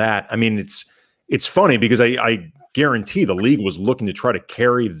all of that. I mean, it's funny because I guarantee the league was looking to try to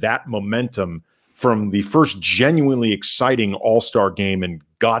carry that momentum from the first genuinely exciting All-Star game in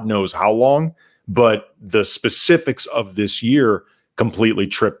God knows how long, but the specifics of this year completely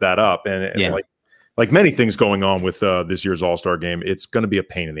tripped that up. And like many things going on with this year's All-Star game, it's going to be a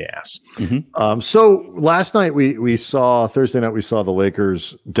pain in the ass. So last night Thursday night we saw the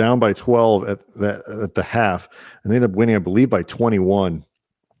Lakers down by 12 at the half, and they ended up winning, I believe, by 21.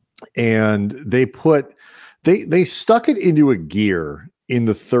 And they stuck it into a gear in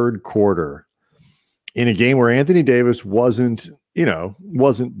the third quarter in a game where Anthony Davis wasn't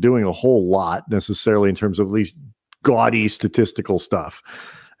doing a whole lot necessarily in terms of at least gaudy statistical stuff.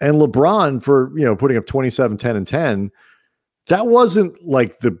 And LeBron, for putting up 27, 10, and 10, that wasn't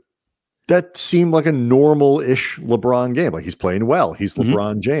like that seemed like a normal-ish LeBron game. Like, he's playing well. He's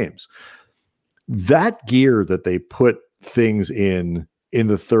LeBron James. That gear that they put things in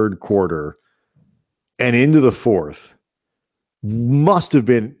the third quarter and into the fourth must have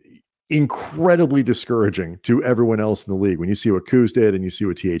been incredibly discouraging to everyone else in the league when you see what Kuz did and you see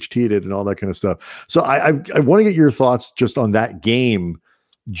what THT did and all that kind of stuff. So I want to get your thoughts just on that game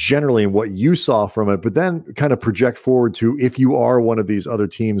generally and what you saw from it, but then kind of project forward to, if you are one of these other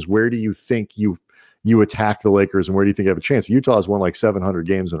teams, where do you think you attack the Lakers and where do you think you have a chance? Utah has won like 700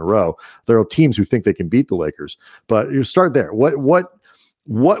 games in a row. There are teams who think they can beat the Lakers, but you start there. What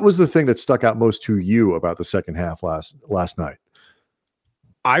was the thing that stuck out most to you about the second half last night?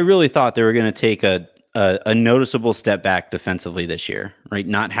 I really thought they were going to take a noticeable step back defensively this year, right?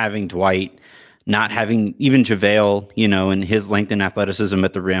 Not having Dwight, not having even JaVale, and his length and athleticism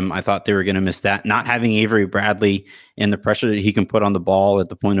at the rim. I thought they were going to miss that. Not having Avery Bradley and the pressure that he can put on the ball at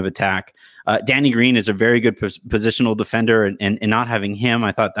the point of attack. Danny Green is a very good positional defender, and not having him,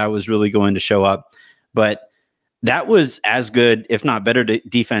 I thought that was really going to show up. But that was as good, if not better,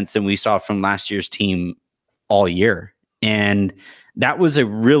 defense than we saw from last year's team all year. And that was a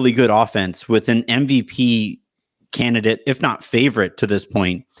really good offense with an MVP candidate, if not favorite to this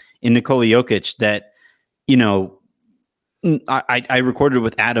point, in Nikola Jokic that, I recorded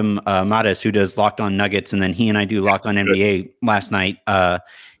with Adam Mattis, who does Locked On Nuggets, and then he and I do Locked On NBA last night.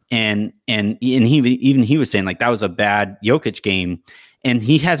 And he was saying, like, that was a bad Jokic game. And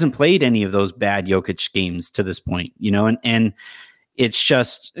he hasn't played any of those bad Jokic games to this point, and it's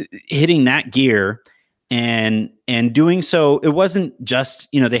just hitting that gear and doing so. It wasn't just,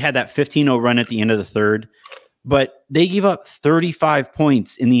 they had that 15-0 run at the end of the third, but they gave up 35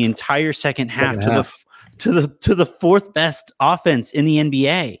 points in the entire second half to the fourth best offense in the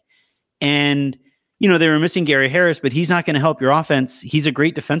NBA. And, they were missing Gary Harris, but he's not going to help your offense. He's a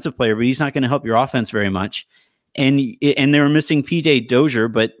great defensive player, but he's not going to help your offense very much. And they were missing PJ Dozier,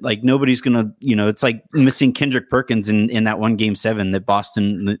 but like nobody's going to, it's like missing Kendrick Perkins in that one Game 7 that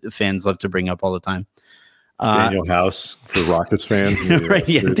Boston fans love to bring up all the time. Daniel House for Rockets fans. Right.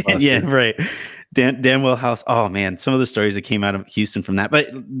 Right. Danwell House. Oh man, some of the stories that came out of Houston from that.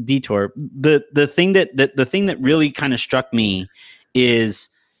 But detour. The thing that really kind of struck me is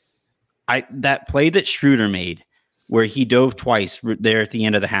that play that Schroeder made, where he dove twice there at the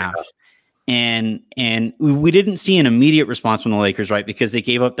end of the half. And we didn't see an immediate response from the Lakers, right? Because they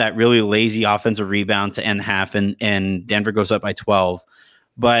gave up that really lazy offensive rebound to end the half, and Denver goes up by 12.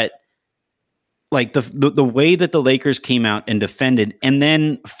 But like the way that the Lakers came out and defended and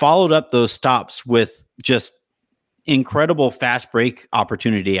then followed up those stops with just incredible fast break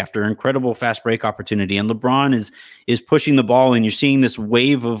opportunity after incredible fast break opportunity. And LeBron is pushing the ball, and you're seeing this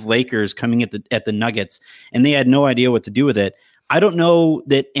wave of Lakers coming at the Nuggets, and they had no idea what to do with it. I don't know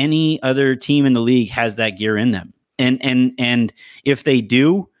that any other team in the league has that gear in them. And if they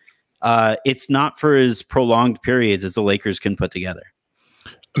do, it's not for as prolonged periods as the Lakers can put together.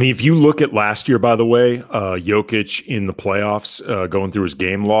 I mean, if you look at last year, by the way, Jokic in the playoffs, going through his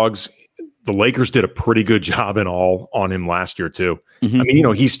game logs, the Lakers did a pretty good job in all on him last year too. Mm-hmm. I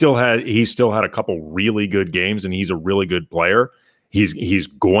mean, he still had a couple really good games, and he's a really good player. He's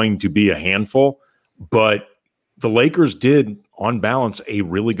going to be a handful, but the Lakers did, on balance, a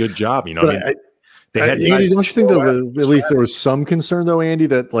really good job. Andy, don't you think that at least there was some concern though, Andy,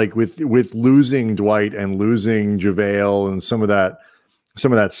 that like with losing Dwight and losing JaVale and some of that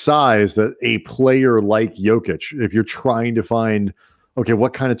size, that a player like Jokic, if you're trying to find, okay,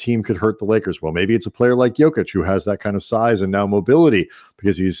 what kind of team could hurt the Lakers? Well, maybe it's a player like Jokic who has that kind of size and now mobility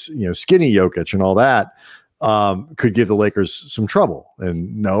because he's, skinny Jokic and all that, could give the Lakers some trouble.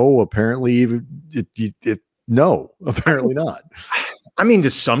 And no, apparently apparently not. I mean, to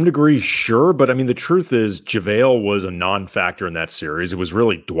some degree, sure. But I mean, the truth is JaVale was a non-factor in that series. It was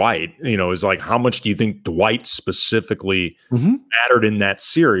really Dwight. It's like, how much do you think Dwight specifically mattered in that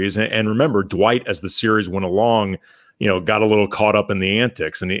series? And remember, Dwight, as the series went along, got a little caught up in the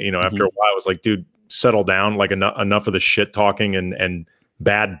antics. And, after a while, I was like, dude, settle down. Like enough of the shit talking and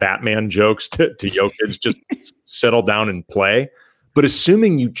bad Batman jokes to Jokic. Just settle down and play. But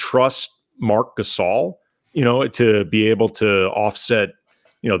assuming you trust Marc Gasol, to be able to offset,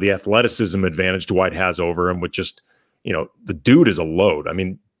 the athleticism advantage Dwight has over him with just, the dude is a load. I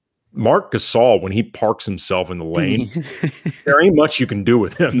mean, Marc Gasol, when he parks himself in the lane, there ain't much you can do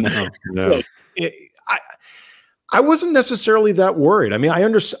with him. No. I wasn't necessarily that worried. I mean, I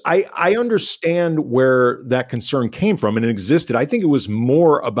understand where that concern came from, and it existed. I think it was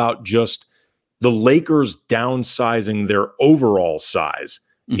more about just the Lakers downsizing their overall size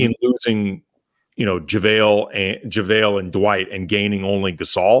in losing, JaVale and Dwight and gaining only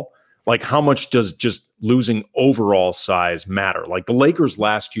Gasol. Like, how much does just losing overall size matter? Like, the Lakers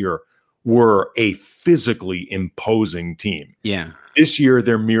last year were a physically imposing team. Yeah. This year,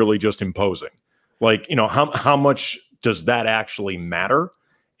 they're merely just imposing. Like, how much does that actually matter?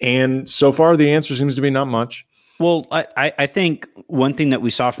 And so far, the answer seems to be not much. Well, I think one thing that we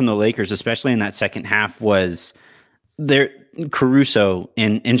saw from the Lakers, especially in that second half, was Caruso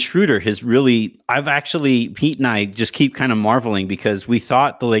and Schroeder has really, Pete and I just keep kind of marveling because we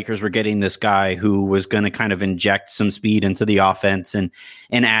thought the Lakers were getting this guy who was going to kind of inject some speed into the offense and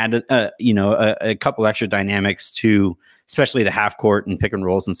add, a couple extra dynamics to, especially the half court and pick and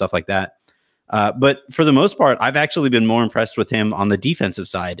rolls and stuff like that. But for the most part, I've actually been more impressed with him on the defensive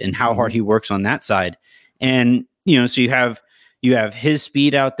side and how hard he works on that side. And, so you have his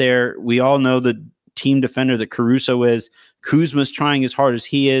speed out there. We all know the team defender that Caruso is. Kuzma's trying as hard as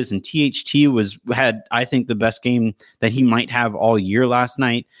he is. And THT had, I think, the best game that he might have all year last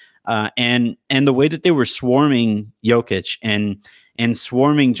night. And the way that they were swarming Jokic and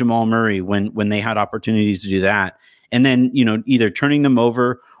swarming Jamal Murray when they had opportunities to do that. And then, either turning them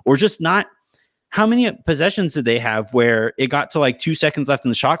over or just not. How many possessions did they have where it got to like 2 seconds left in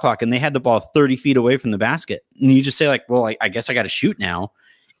the shot clock and they had the ball 30 feet away from the basket? And you just say like, well, I guess I got to shoot now.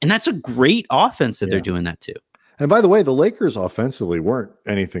 And that's a great offense that they're doing that too. And by the way, the Lakers offensively weren't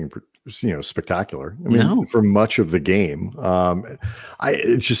anything, spectacular. I mean, for much of the game,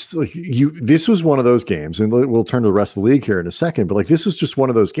 it's just like this was one of those games, and we'll turn to the rest of the league here in a second, but like, this was just one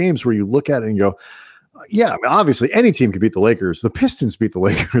of those games where you look at it and go, yeah, I mean, obviously any team could beat the Lakers. The Pistons beat the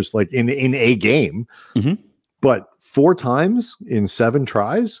Lakers like in a game, but 4 times in 7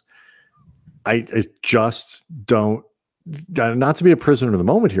 tries. I just don't, not to be a prisoner of the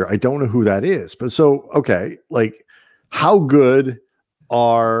moment here, I don't know who that is. But so, okay, like, how good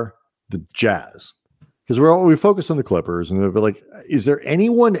are the Jazz? Because we focus on the Clippers, and but like, is there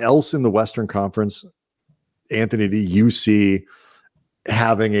anyone else in the Western Conference, Anthony, that you see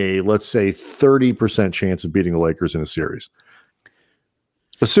having a, let's say, 30% chance of beating the Lakers in a series,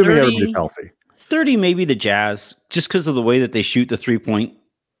 assuming everybody's healthy? 30, maybe the Jazz, just because of the way that they shoot the 3-point,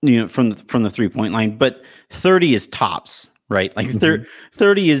 from the 3-point line. But 30 is tops, right? Like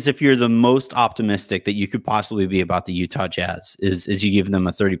 30 is if you're the most optimistic that you could possibly be about the Utah Jazz, is you give them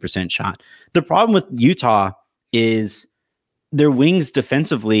a 30% shot. The problem with Utah is their wings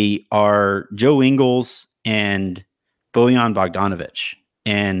defensively are Joe Ingles and Bojan Bogdanovic,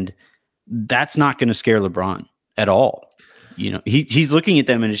 and that's not going to scare LeBron at all. He's looking at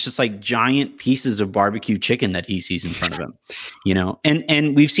them and it's just like giant pieces of barbecue chicken that he sees in front of him,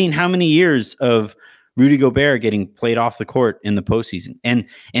 and we've seen how many years of Rudy Gobert getting played off the court in the postseason. And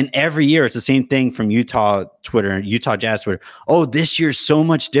every year it's the same thing from Utah Twitter and Utah Jazz Twitter. Oh, this year's so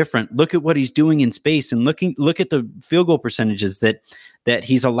much different. Look at what he's doing in space, and look at the field goal percentages that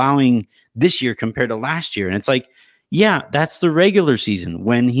he's allowing this year compared to last year. And it's like, yeah, that's the regular season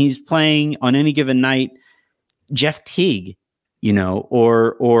when he's playing on any given night, Jeff Teague,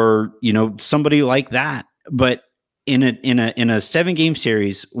 or somebody like that. But in a 7-game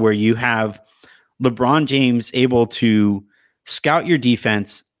series where you have LeBron James able to scout your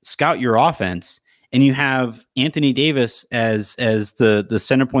defense, scout your offense, and you have Anthony Davis as the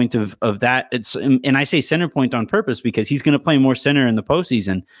center point of that. And I say center point on purpose because he's going to play more center in the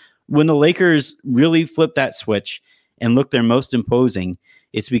postseason. When the Lakers really flip that switch and look their most imposing,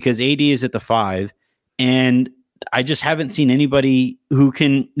 it's because AD is at the 5, and I just haven't seen anybody who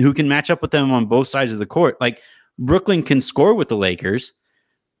can match up with them on both sides of the court. Like, Brooklyn can score with the Lakers,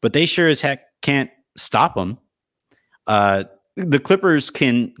 but they sure as heck can't stop them. The Clippers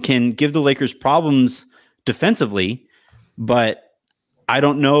can give the Lakers problems defensively, but I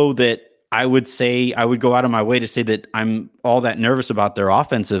don't know that I would go out of my way to say that I'm all that nervous about their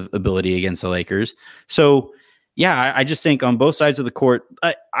offensive ability against the Lakers. So yeah, I just think on both sides of the court,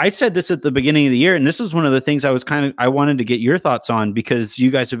 I said this at the beginning of the year, and this was one of the things I wanted to get your thoughts on, because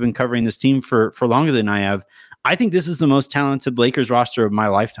you guys have been covering this team for longer than I have. I think this is the most talented Lakers roster of my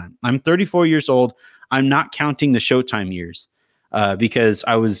lifetime. I'm 34 years old. I'm not counting the Showtime years because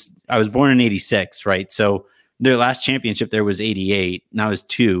I was born in '86, right? So their last championship there was '88. Now is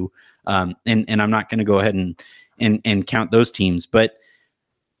 2. And I'm not going to go ahead and count those teams, but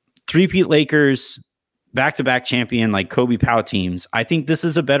three-peat Lakers, back-to-back champion like Kobe Powell teams. I think this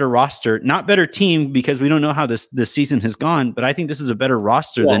is a better roster, not better team, because we don't know how this season has gone, but I think this is a better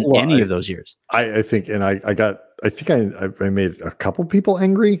roster than any of those years. I think, and I made a couple people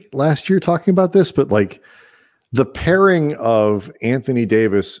angry last year talking about this, but like the pairing of Anthony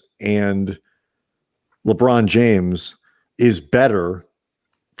Davis and LeBron James is better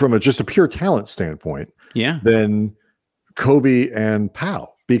from just a pure talent standpoint than Kobe and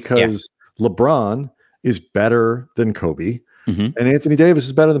Powell, because LeBron is better than Kobe and Anthony Davis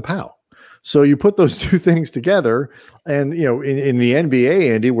is better than Powell. So you put those two things together, and in the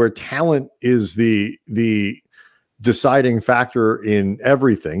NBA, Andy, where talent is the deciding factor in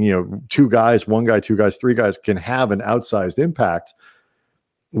everything, two guys, one guy, two guys, three guys can have an outsized impact.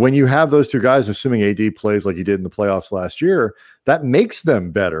 When you have those two guys, assuming AD plays like he did in the playoffs last year, that makes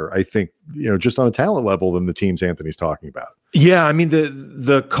them better, I think, just on a talent level than the teams Anthony's talking about. Yeah, I mean,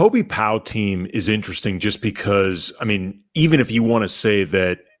 the Kobe Powell team is interesting just because, I mean, even if you want to say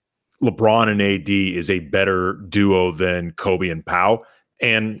that LeBron and AD is a better duo than Kobe and Powell,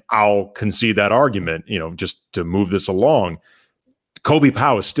 and I'll concede that argument, just to move this along, Kobe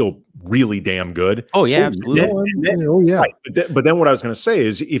Powell is still really damn good. Oh, yeah, absolutely. Right. But then what I was going to say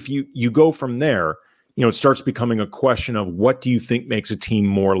is if you go from there, it starts becoming a question of what do you think makes a team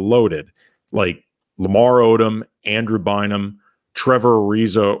more loaded? Like Lamar Odom, Andrew Bynum, Trevor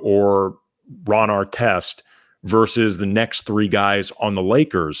Ariza, or Ron Artest versus the next three guys on the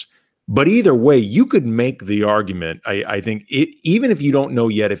Lakers. But either way, you could make the argument, I think, even if you don't know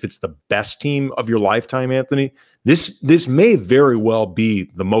yet if it's the best team of your lifetime, Anthony, this may very well be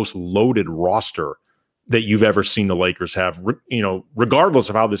the most loaded roster that you've ever seen the Lakers have, regardless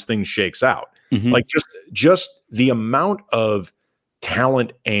of how this thing shakes out. Like just the amount of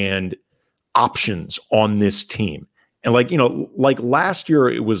talent and options on this team. And like last year,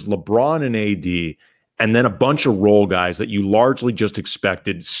 it was LeBron and AD, and then a bunch of role guys that you largely just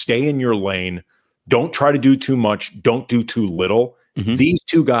expected, stay in your lane, don't try to do too much, don't do too little. These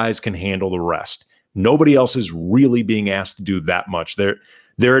two guys can handle the rest. Nobody else is really being asked to do that much. There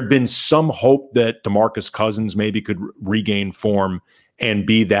had been some hope that DeMarcus Cousins maybe could regain form and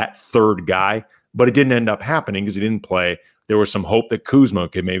be that third guy, but it didn't end up happening because he didn't play. There was some hope that Kuzma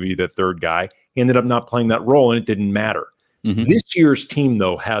could maybe be the third guy. He ended up not playing that role, and it didn't matter. This year's team,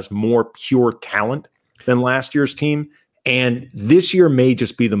 though, has more pure talent than last year's team, and this year may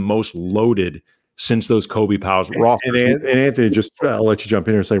just be the most loaded since those Kobe Powell's rosters. And Anthony, I'll let you jump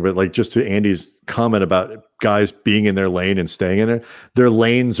in here in a second, but like just to Andy's comment about guys being in their lane and staying in it, their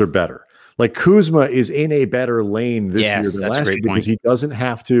lanes are better. Like Kuzma is in a better lane this year than last year because he doesn't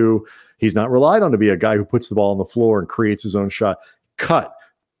have to. He's not relied on to be a guy who puts the ball on the floor and creates his own shot. Cut,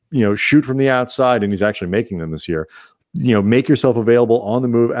 shoot from the outside, and he's actually making them this year. Make yourself available on the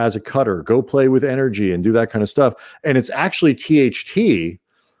move as a cutter. Go play with energy and do that kind of stuff. And it's actually THT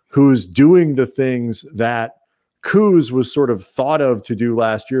who's doing the things that Kuz was sort of thought of to do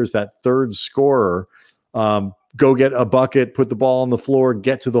last year as that third scorer. Go get a bucket, put the ball on the floor,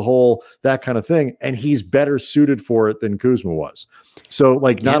 get to the hole, that kind of thing. And he's better suited for it than Kuzma was. So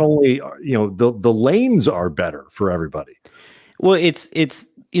not only, the lanes are better for everybody. Well, it's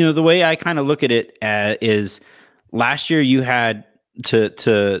the way I kind of look at it is last year you had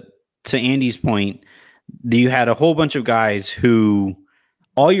to Andy's point, you had a whole bunch of guys who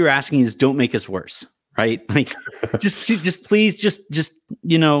all you're asking is don't make us worse, right? Like just please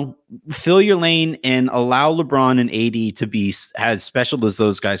fill your lane and allow LeBron and AD to be as special as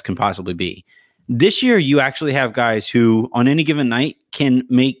those guys can possibly be. This year, you actually have guys who on any given night can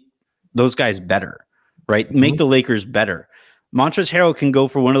make those guys better, right? Make the Lakers better. Montrezl Harrell can go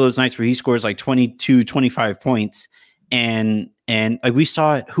for one of those nights where he scores like 22, 25 points. And like we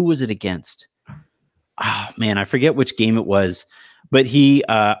saw it, who was it against? Oh man, I forget which game it was, but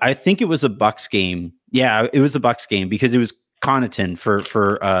I think it was a Bucks game. Yeah, it was a Bucks game because it was Connaughton for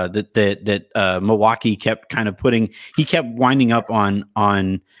that Milwaukee kept kind of he kept winding up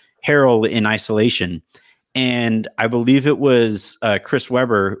on Harrell in isolation. And I believe it was Chris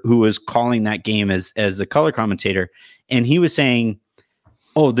Webber who was calling that game as the color commentator. And he was saying,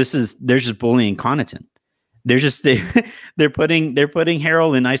 oh, they're just bullying Connaughton. They're putting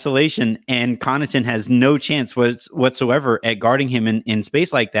Harrell in isolation, and Connaughton has no chance whatsoever at guarding him in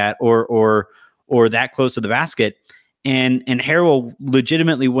space like that or that close to the basket. And Harrell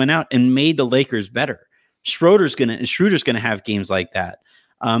legitimately went out and made the Lakers better. Schroeder's gonna have games like that.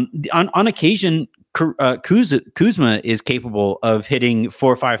 On occasion, Kuzma is capable of hitting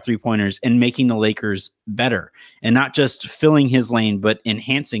 4 or 5 3-pointers and making the Lakers better, and not just filling his lane, but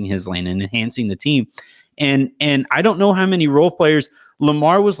enhancing his lane and enhancing the team. And I don't know how many role players.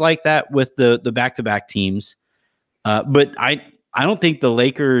 Lamar was like that with the back-to-back teams, but I don't think the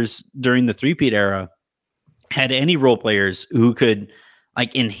Lakers during the three-peat era had any role players who could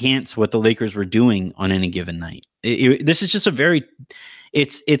like enhance what the Lakers were doing on any given night. This is just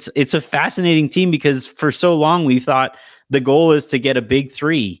it's a fascinating team, because for so long we thought the goal is to get a big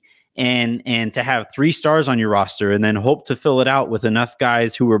three and to have 3 stars on your roster, and then hope to fill it out with enough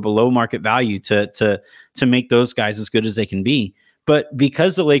guys who are below market value to make those guys as good as they can be. But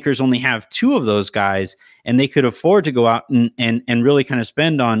because the Lakers only have 2 of those guys, and they could afford to go out and really kind of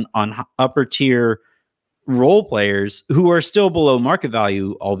spend on upper tier role players who are still below market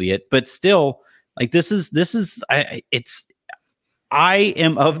value, albeit, but still, like I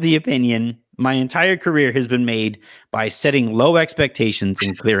am of the opinion my entire career has been made by setting low expectations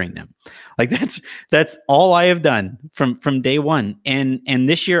and clearing them. Like that's all I have done from day one. And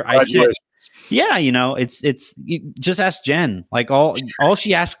this year I said, yeah, it's just ask Jen. Like all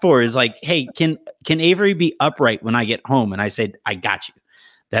she asked for is like, hey, can Avery be upright when I get home? And I said, I got you.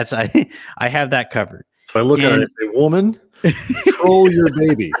 I have that covered. If I look at her and say, woman, control your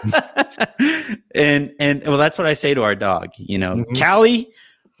baby. and well, that's what I say to our dog, Callie,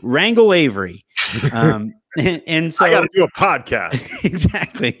 wrangle Avery. And so I got to do a podcast.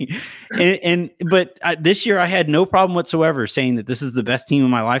 Exactly. But this year I had no problem whatsoever saying that this is the best team of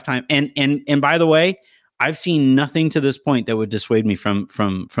my lifetime. And by the way, I've seen nothing to this point that would dissuade me from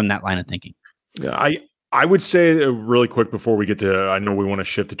that line of thinking. Yeah, I would say really quick before we get to, I know we want to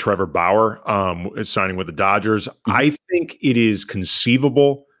shift to Trevor Bauer signing with the Dodgers. Mm-hmm. I think it is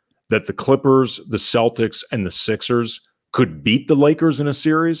conceivable that the Clippers, the Celtics, and the Sixers could beat the Lakers in a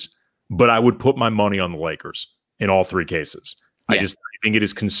series, but I would put my money on the Lakers in all 3 cases. Yeah. I think it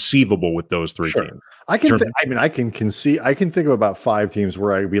is conceivable with those 3 teams. I can think of about 5 teams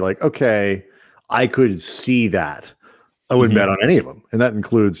where I'd be like, okay, I could see that. I wouldn't bet on any of them, and that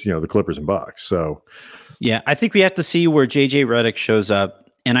includes the Clippers and Bucks. So. Yeah, I think we have to see where JJ Redick shows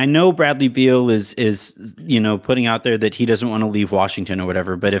up. And I know Bradley Beal is putting out there that he doesn't want to leave Washington or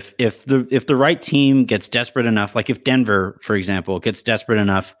whatever. But if the right team gets desperate enough, like if Denver, for example, gets desperate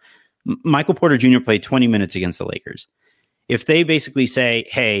enough, Michael Porter Jr. played 20 minutes against the Lakers. If they basically say,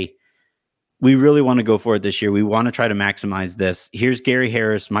 hey, we really want to go for it this year, we want to try to maximize this. Here's Gary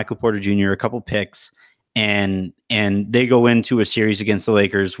Harris, Michael Porter Jr., a couple picks. And they go into a series against the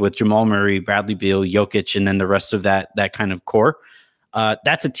Lakers with Jamal Murray, Bradley Beal, Jokic, and then the rest of that kind of core.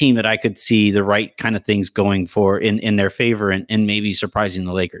 That's a team that I could see the right kind of things going for in their favor and maybe surprising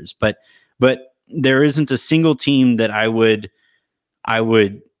the Lakers. But there isn't a single team that I would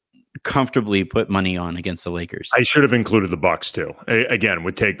comfortably put money on against the Lakers. I should have included the Bucks too. Again,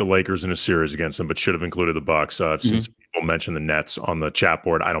 would take the Lakers in a series against them, but should have included the Bucks. Since people mentioned the Nets on the chat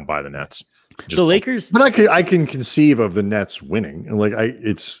board, I don't buy the Nets. The Lakers, but I can conceive of the Nets winning. And like I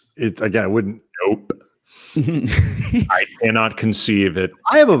wouldn't. Nope. I cannot conceive it.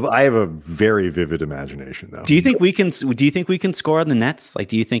 I have a very vivid imagination, though. Do you think we can score on the Nets? Like,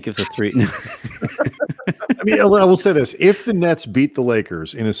 do you think if the 3? I mean, I will say this: if the Nets beat the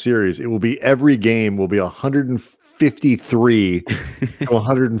Lakers in a series, it will be every game will be 153 to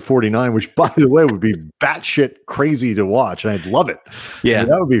 149, which, by the way, would be batshit crazy to watch, and I'd love it. Yeah, I mean,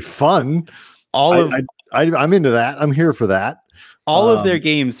 that would be fun. I'm into that. I'm here for that. All of their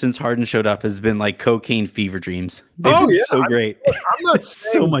games since Harden showed up has been like cocaine fever dreams. They've been so great. I'm not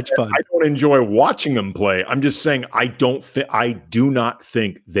so much fun. I don't enjoy watching them play. I'm just saying I do not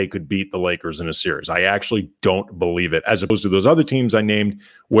think they could beat the Lakers in a series. I actually don't believe it, as opposed to those other teams I named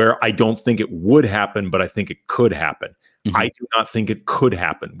where I don't think it would happen, but I think it could happen. Mm-hmm. I do not think it could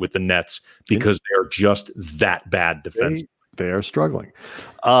happen with the Nets because they are just that bad defensively. They are struggling.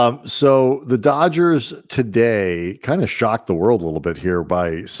 So the Dodgers today kind of shocked the world a little bit here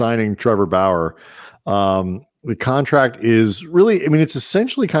by signing Trevor Bauer. The contract is really, I mean, it's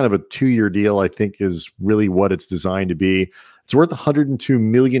essentially kind of a 2-year deal, I think is really what it's designed to be. It's worth $102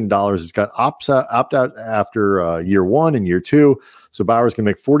 million. It's got opt out after year 1 and year 2. So Bauer's going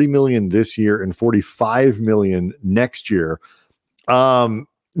to make $40 million this year and $45 million next year.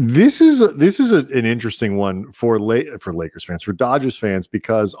 This is an interesting one for Lakers fans, for Dodgers fans,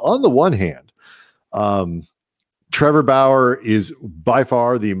 because on the one hand, Trevor Bauer is by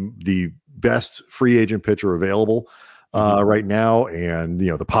far the best free agent pitcher available right now, and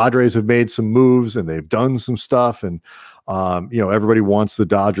the Padres have made some moves and they've done some stuff, and everybody wants the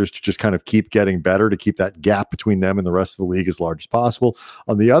Dodgers to just kind of keep getting better, to keep that gap between them and the rest of the league as large as possible.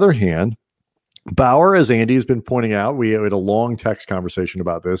 On the other hand, Bauer, as Andy has been pointing out, we had a long text conversation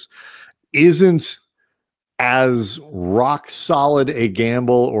about this, isn't as rock solid a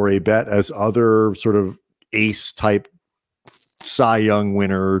gamble or a bet as other sort of ace type Cy Young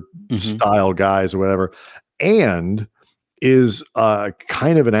winner style guys or whatever, and is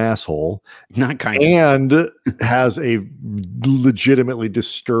kind of an asshole, not kind and has a legitimately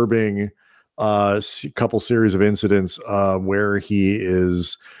disturbing couple series of incidents where he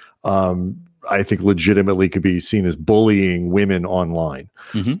is, I think, legitimately could be seen as bullying women online.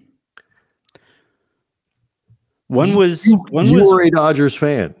 Mm-hmm. You were a Dodgers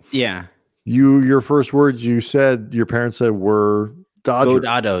fan. Yeah. Your first words your parents said were Dodgers. Go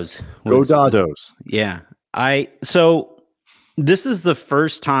Dados. Go Dados. Yeah. So this is the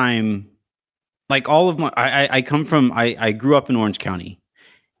first time, like all of my, I grew up in Orange County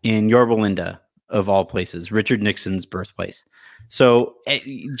in Yorba Linda, of all places, Richard Nixon's birthplace. So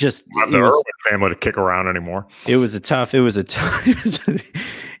Irwin family to kick around anymore.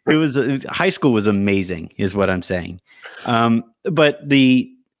 High school was amazing is what I'm saying. But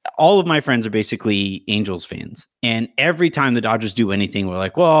all of my friends are basically Angels fans. And every time the Dodgers do anything, we're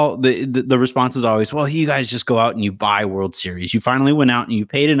like, well, the response is always, well, you guys just go out and you buy World Series. You finally went out and you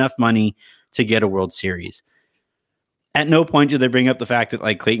paid enough money to get a World Series. At no point do they bring up the fact that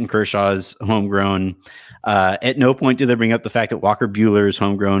like Clayton Kershaw is homegrown. At no point do they bring up the fact that Walker Buehler is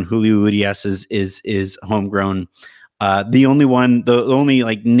homegrown. Julio Urias is homegrown. The only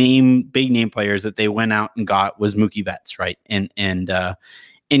like big name players that they went out and got was Mookie Betts, right?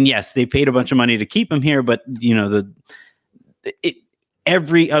 And yes, they paid a bunch of money to keep him here, but you know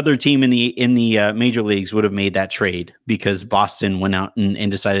every other team in the major leagues would have made that trade because Boston went out and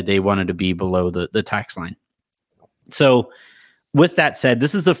decided they wanted to be below the tax line. So with that said,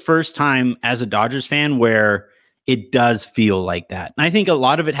 this is the first time as a Dodgers fan where it does feel like that. And I think a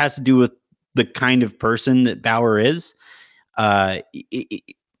lot of it has to do with the kind of person that Bauer is.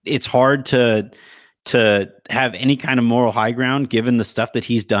 It's hard to have any kind of moral high ground given the stuff that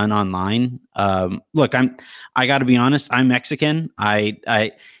he's done online. Look, I got to be honest. I'm Mexican.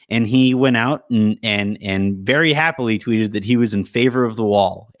 And he went out and very happily tweeted that he was in favor of the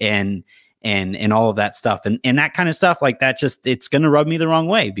wall and all of that stuff. And that kind of stuff like that, it's going to rub me the wrong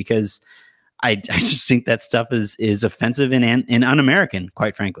way because I just think that stuff is offensive and un-American,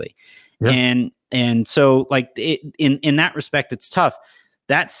 quite frankly. Yeah. And so like in that respect, it's tough.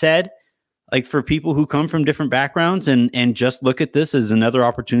 That said, like for people who come from different backgrounds and just look at this as another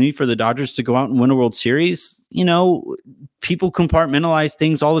opportunity for the Dodgers to go out and win a World Series, you know, people compartmentalize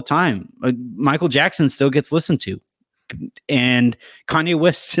things all the time. Michael Jackson still gets listened to, and Kanye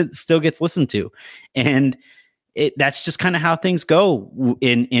West still gets listened to, and that's just kind of how things go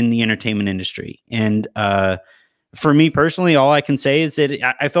in the entertainment industry. And for me personally, all I can say is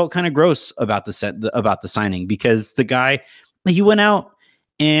that I felt kind of gross about the signing because the guy, he went out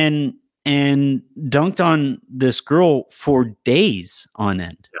and dunked on this girl for days on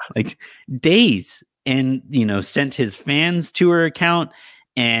end, like days, and you know, sent his fans to her account,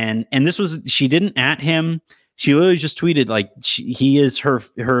 and she didn't at him. She literally just tweeted like he is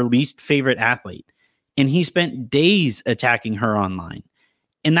her least favorite athlete, and he spent days attacking her online,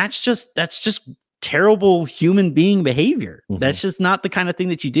 and that's just terrible human being behavior. Mm-hmm. That's just not the kind of thing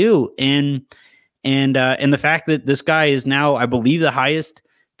that you do, and the fact that this guy is now, I believe, the highest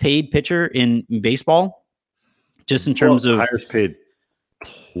paid pitcher in baseball, just in terms of highest paid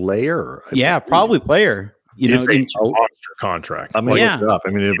player. Probably player. You know, it's a monster contract. I mean, look it up. I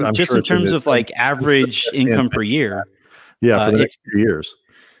mean, I'm just sure in terms of like average income per year. Yeah, for the next few years.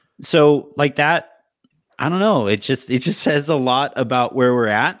 So like that, I don't know. It just says a lot about where we're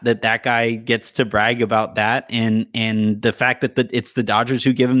at, that guy gets to brag about that, and the fact that it's the Dodgers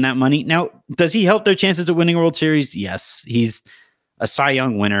who give him that money. Now, does he help their chances of winning a World Series? Yes, he's a Cy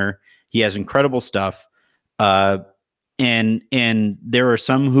Young winner. He has incredible stuff. And there are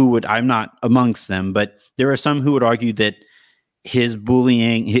some who would, I'm not amongst them, but there are some who would argue that his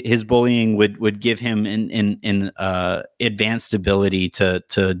bullying would give him an advanced ability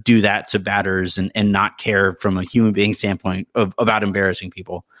to do that to batters and not care from a human being standpoint about embarrassing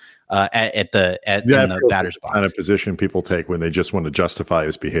people in the batter's box. Kind of position people take when they just want to justify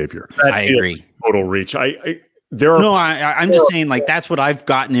his behavior. I agree. Total reach. I'm just saying, like, that's what I've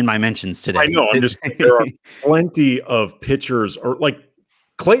gotten in my mentions today. I know. I'm just saying there are plenty of pitchers, or like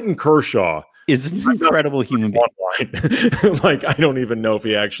Clayton Kershaw is an incredible human being. Like, I don't even know if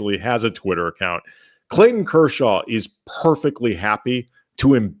he actually has a Twitter account. Clayton Kershaw is perfectly happy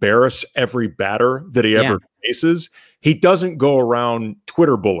to embarrass every batter that he ever faces. He doesn't go around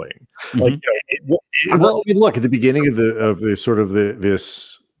Twitter bullying. Like, well, I mean, look at the beginning of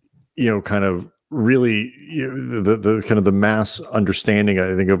this, you know, kind of really the kind of the mass understanding,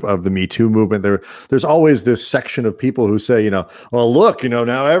 I think, of the Me Too movement. There's always this section of people who say, well, look,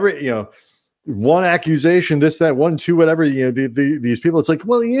 now every, one accusation, this, that, 1, 2, whatever, these people, it's like,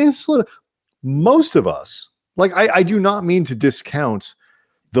 well, yes, most of us, like, I do not mean to discount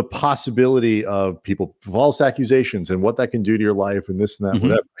the possibility of people false accusations and what that can do to your life and this and that,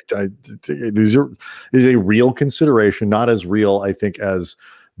 whatever. These is a real consideration, not as real, I think, as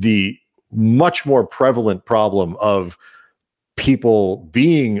the much more prevalent problem of people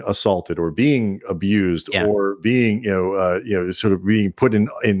being assaulted or being abused or being, sort of being put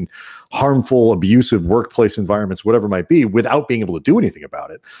in harmful, abusive workplace environments, whatever it might be, without being able to do anything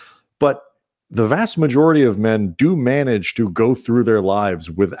about it. But the vast majority of men do manage to go through their lives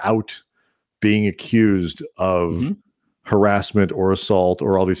without being accused of harassment or assault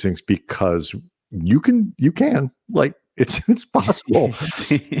or all these things, because you can like, it's possible.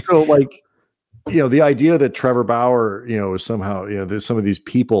 So, like, the idea that Trevor Bauer, is somehow, some of these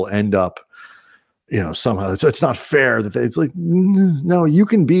people end up, somehow it's not fair that it's like, no, you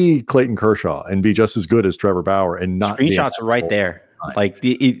can be Clayton Kershaw and be just as good as Trevor Bauer and not. Screenshots are right there. Like,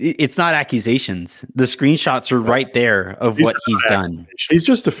 it's not accusations. The screenshots are right there of what he's done. He's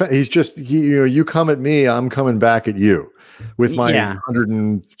just you come at me, I'm coming back at you with my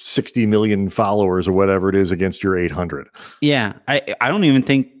 160 million followers or whatever it is against your 800. Yeah. I don't even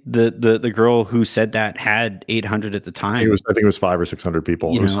think the girl who said that had 800 at the time. I think it was 500 or 600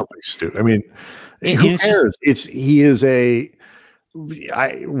 people. It was something stupid. I mean, who cares? He is in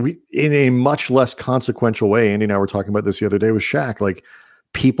a much less consequential way. Andy and I were talking about this the other day with Shaq, like,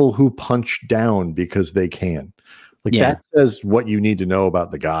 people who punch down because they can, like, that says what you need to know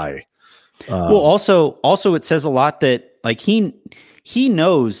about the guy. Well, also it says a lot that, like, he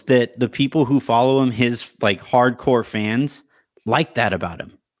knows that the people who follow him, his, like, hardcore fans, like that about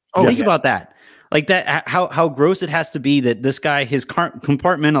him. Think about that. Like, that, how gross it has to be that this guy, his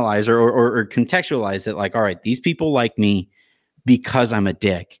compartmentalize or contextualize it, like, all right, these people like me because I'm a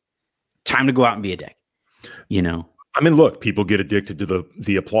dick. Time to go out and be a dick. I mean, look, people get addicted to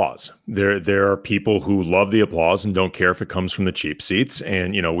the applause. There are people who love the applause and don't care if it comes from the cheap seats.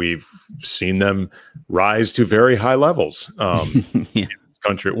 And, we've seen them rise to very high levels in this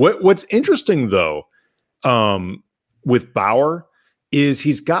country. What's interesting, though, with Bauer is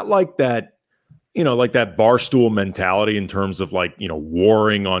he's got like that, like that barstool mentality in terms of, like,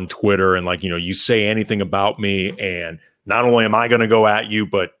 warring on Twitter and, like, you say anything about me and not only am I going to go at you,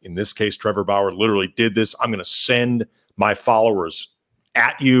 but in this case, Trevor Bauer literally did this. I'm going to send my followers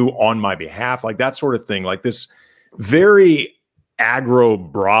at you on my behalf, like that sort of thing. Like this very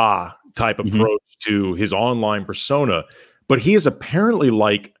aggro bra type approach to his online persona. But he is apparently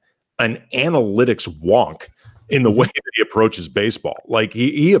like an analytics wonk in the way that he approaches baseball. Like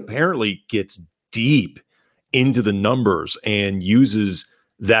he apparently gets deep into the numbers and uses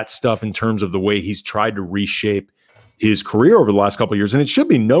that stuff in terms of the way he's tried to reshape his career over the last couple of years. And it should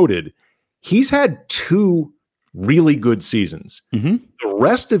be noted, he's had 2 really good seasons. The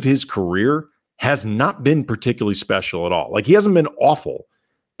rest of his career has not been particularly special at all. Like, he hasn't been awful,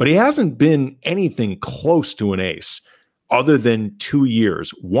 but he hasn't been anything close to an ace other than 2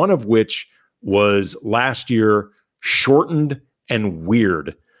 years, one of which was last year, shortened and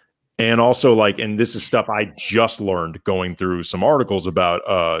weird. And also, like, and this is stuff I just learned going through some articles about.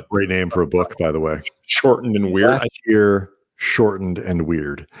 Great name for a book, by the way. Shortened and Weird. Last year, Shortened and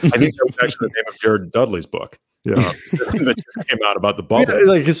Weird. I think that was actually the name of Jared Dudley's book. Yeah, that just came out about the bubble. Yeah,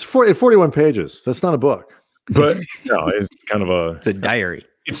 like, it's 41 pages. That's not a book, but no, it's kind of it's a diary.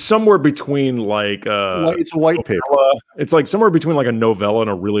 It's somewhere between like it's a white paper. It's like somewhere between like a novella and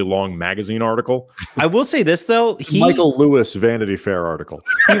a really long magazine article. I will say this though, Michael Lewis Vanity Fair article.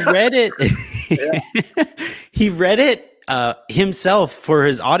 He read it. He read it himself for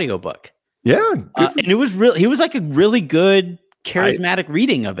his audiobook. Yeah, and it was real. He was like a really good, charismatic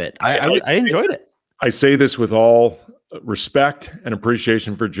reading of it. I enjoyed it. I say this with all respect and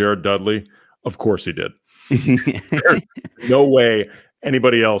appreciation for Jared Dudley. Of course he did. There's no way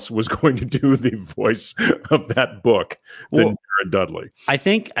anybody else was going to do the voice of that book than Jared Dudley. I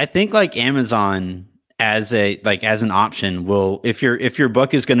think like Amazon as an option will, if your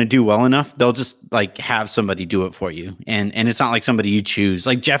book is going to do well enough, they'll just like have somebody do it for you. And it's not like somebody you choose,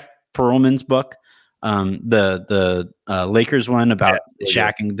 like Jeff Pearlman's book, the Lakers one about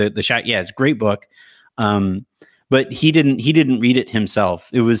Shaq and the Shaq. Yeah, it's a great book. But he didn't read it himself.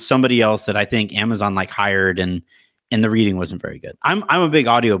 It was somebody else that I think Amazon like hired, and the reading wasn't very good. I'm a big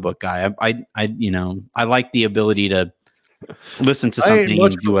audiobook guy. I like the ability to listen to something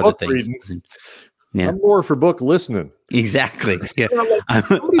and do other things. Yeah. I'm more for book listening. Exactly. Yeah.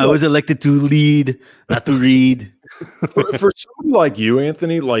 I was elected to lead, not to read. For somebody like you,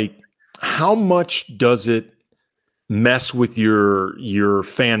 Anthony, like how much does it mess with your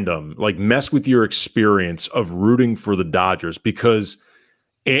fandom, like mess with your experience of rooting for the Dodgers? Because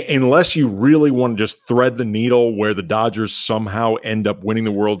unless you really want to just thread the needle where the Dodgers somehow end up winning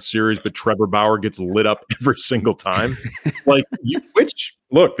the World Series, but Trevor Bauer gets lit up every single time, like which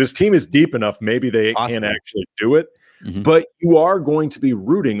look, this team is deep enough. Maybe they can actually do it, but you are going to be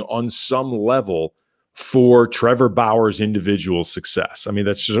rooting on some level for Trevor Bauer's individual success. I mean,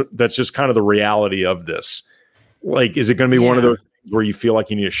 that's just kind of the reality of this. Like, is it going to be one of those things where you feel like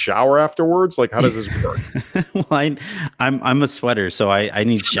you need a shower afterwards? Like, how does this work? Well, I'm a sweater, so I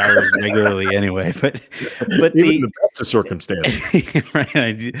need showers regularly anyway. But even the best of circumstances,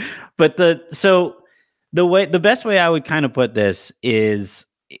 right? But the best way I would kind of put this is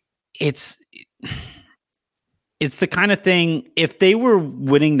it's the kind of thing, if they were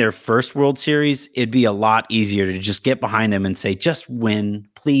winning their first World Series, it'd be a lot easier to just get behind them and say, just win,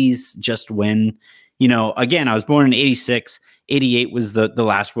 please, just win. You know, again, I was born in 86, 88 was the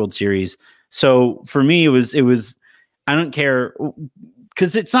last World Series. So for me, it was, I don't care,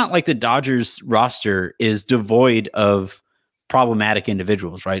 because it's not like the Dodgers roster is devoid of problematic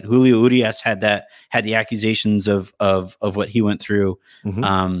individuals, right? Julio Urias had the accusations of what he went through.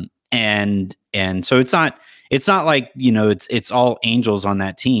 And so it's not like, you know, it's all angels on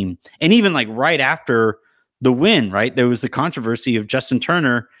that team. And even like right after the win, right, there was the controversy of Justin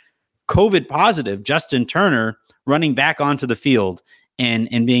Turner, COVID positive Justin Turner, running back onto the field and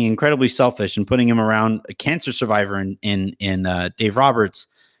being incredibly selfish and putting him around a cancer survivor in Dave Roberts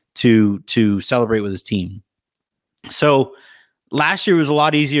to celebrate with his team. So last year was a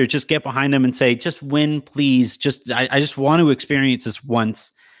lot easier to just get behind them and say, just win, please. I just want to experience this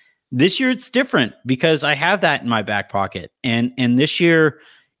once. This year it's different because I have that in my back pocket. And this year,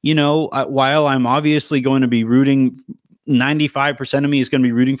 you know, while I'm obviously going to be rooting, 95% of me is going to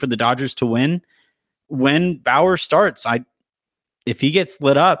be rooting for the Dodgers to win. When Bauer starts, if he gets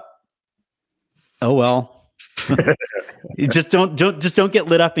lit up, oh well. just don't get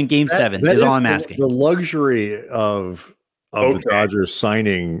lit up in Game 7 is all I'm asking. The luxury of the Dodgers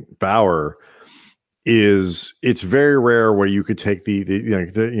signing Bauer is it's very rare where you could take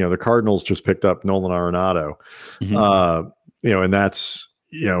the Cardinals just picked up Nolan Arenado, and that's,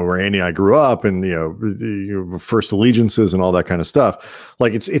 where Andy and I grew up, and the first allegiances and all that kind of stuff.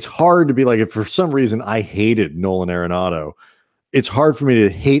 Like it's hard to be like, if for some reason I hated Nolan Arenado, it's hard for me to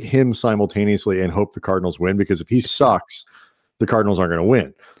hate him simultaneously and hope the Cardinals win, because if he sucks, the Cardinals aren't going to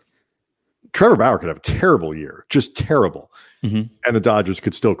win. Trevor Bauer could have a terrible year, just terrible. And the Dodgers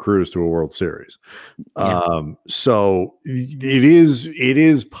could still cruise to a World Series. Yeah. So it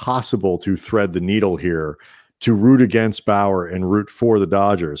is possible to thread the needle here, to root against Bauer and root for the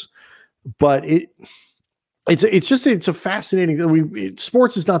Dodgers. But it's a fascinating thing.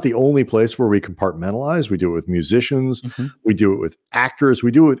 Sports is not the only place where we compartmentalize. We do it with musicians. We do it with actors.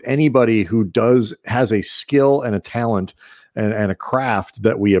 We do it with anybody who has a skill and a talent and a craft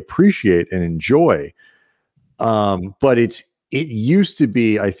that we appreciate and enjoy. But it used to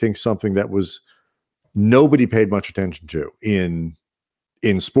be, I think, something that was nobody paid much attention to in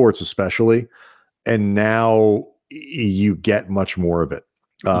sports, especially. And now you get much more of it.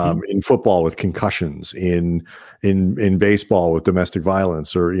 In football with concussions, in baseball with domestic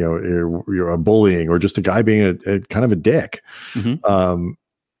violence, or you're bullying, or just a guy being a kind of a dick.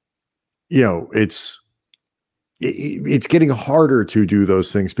 It's getting harder to do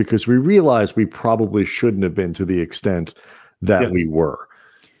those things because we realize we probably shouldn't have been to the extent that we were.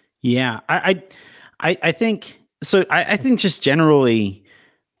 Yeah, I think so. I think just generally,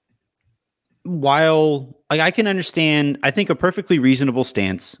 while I can understand, I think a perfectly reasonable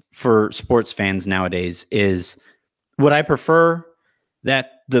stance for sports fans nowadays is, would I prefer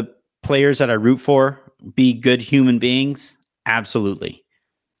that the players that I root for be good human beings? Absolutely.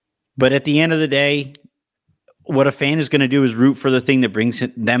 But at the end of the day, what a fan is going to do is root for the thing that brings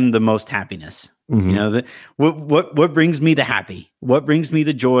them the most happiness. What brings me the happy? What brings me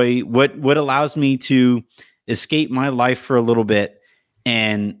the joy? What allows me to escape my life for a little bit?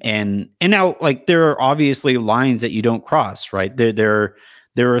 And now, like, there are obviously lines that you don't cross, right? There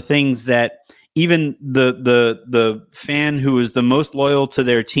are things that even the fan who is the most loyal to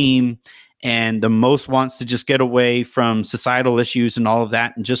their team and the most wants to just get away from societal issues and all of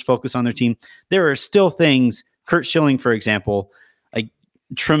that and just focus on their team, there are still things. Curt Schilling, for example, a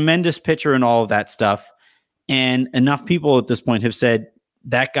tremendous pitcher and all of that stuff. And enough people at this point have said,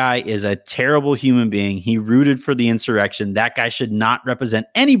 that guy is a terrible human being. He rooted for the insurrection. That guy should not represent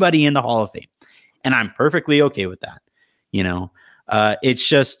anybody in the Hall of Fame. and I'm perfectly okay with that. It's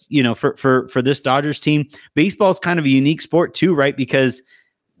just, for this Dodgers team, baseball is kind of a unique sport too, right? Because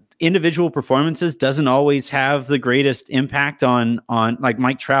individual performances doesn't always have the greatest impact on like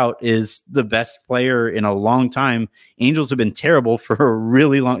Mike Trout is the best player in a long time. Angels have been terrible for a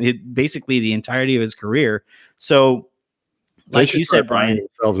really long, basically the entirety of his career. So like you said, Brian,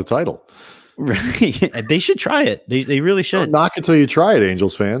 themselves a title. Right. They should try it. They really should. Don't knock until you try it,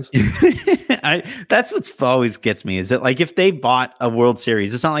 Angels fans. That's what's always gets me is that like if they bought a World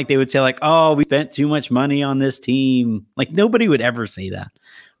Series, it's not like they would say like, oh, we spent too much money on this team. Like nobody would ever say that.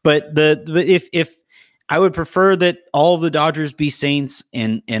 But if I would prefer that all of the Dodgers be saints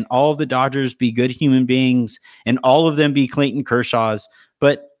and all of the Dodgers be good human beings and all of them be Clayton Kershaws.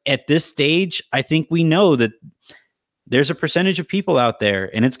 But at this stage, I think we know that there's a percentage of people out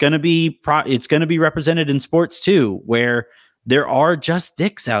there, and it's going to be represented in sports too, where there are just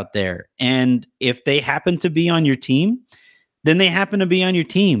dicks out there. And if they happen to be on your team, then they happen to be on your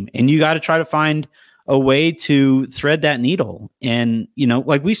team, and you got to try to find a way to thread that needle. And,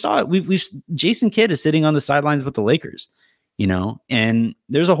 like we saw it, we've Jason Kidd is sitting on the sidelines with the Lakers, and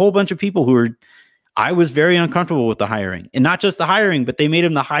there's a whole bunch of people I was very uncomfortable with the hiring, and not just the hiring, but they made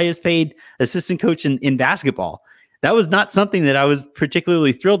him the highest paid assistant coach in basketball. That was not something that I was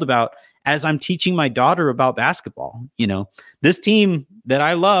particularly thrilled about as I'm teaching my daughter about basketball. This team that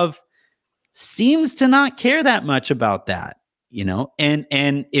I love seems to not care that much about that,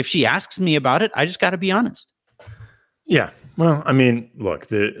 and if she asks me about it, I just got to be honest. Yeah. Well, I mean, look,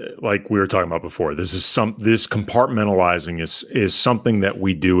 like we were talking about before, this compartmentalizing is something that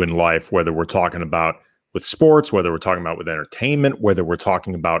we do in life, whether we're talking about with sports, whether we're talking about with entertainment, whether we're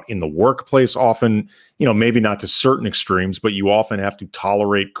talking about in the workplace, often, maybe not to certain extremes, but you often have to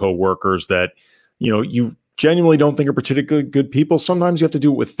tolerate coworkers that, you genuinely don't think are particularly good people. Sometimes you have to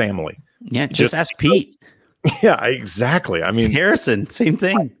do it with family. Yeah. Just ask Pete. Yeah, exactly. I mean, Harrison, same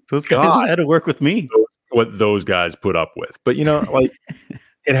thing. Those guys had to work with me. What those guys put up with. But, like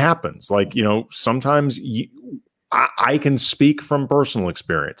it happens. Like, sometimes I can speak from personal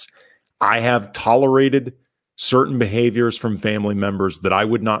experience. I have tolerated certain behaviors from family members that I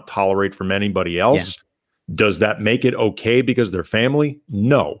would not tolerate from anybody else. Yeah. Does that make it okay because they're family?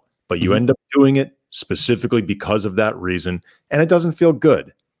 No, but you end up doing it specifically because of that reason. And it doesn't feel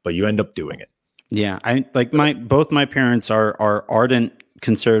good, but you end up doing it. Yeah. I like both my parents are ardent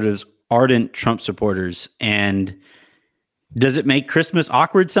conservatives, ardent Trump supporters. And does it make Christmas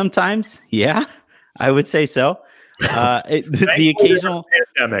awkward sometimes? Yeah, I would say so. The occasional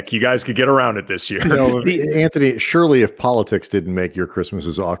pandemic, you guys could get around it this year. Anthony, surely if politics didn't make your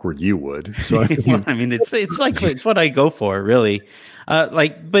Christmases awkward, you would. So I mean, it's what I go for, really. But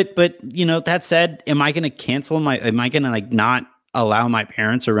that said, am I going to cancel am I going to not allow my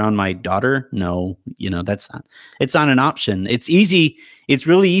parents around my daughter? No, it's not an option. It's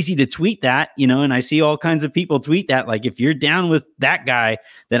really easy to tweet that, and I see all kinds of people tweet that, like, if you're down with that guy,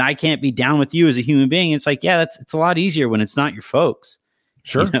 then I can't be down with you as a human being. It's like, yeah, it's a lot easier when it's not your folks.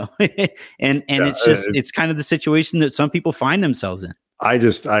 Sure. And it's kind of the situation that some people find themselves in. I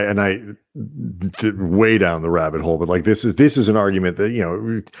way down the rabbit hole, but like this is an argument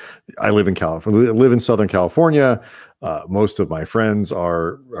that, I live in California, live in Southern California. Most of my friends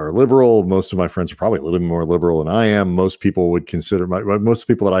are liberal. Most of my friends are probably a little bit more liberal than I am. Most people would consider most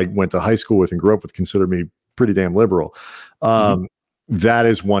people that I went to high school with and grew up with consider me pretty damn liberal. That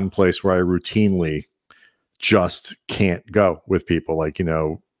is one place where I routinely just can't go with people. Like,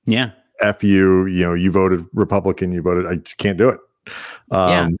 F you, you voted Republican, I just can't do it.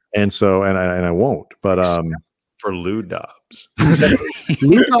 And so, and I won't, but, for Lou Dobbs.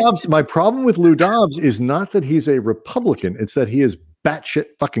 Lou Dobbs, my problem with Lou Dobbs is not that he's a Republican, it's that he is batshit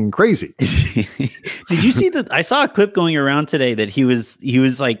fucking crazy. Did you see that? I saw a clip going around today that he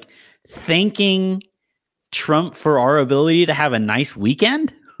was like thanking Trump for our ability to have a nice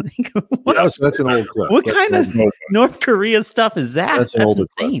weekend. That's an old clip. What kind of North Korea stuff is that? That's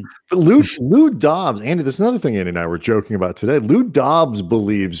insane. But Lou Dobbs, Andy, that's another thing Andy and I were joking about today. Lou Dobbs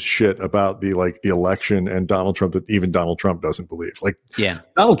believes shit about the election and Donald Trump that even Donald Trump doesn't believe. Like,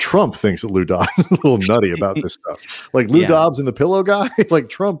 Donald Trump thinks that Lou Dobbs is a little nutty about this stuff. Like Lou Dobbs and the pillow guy, like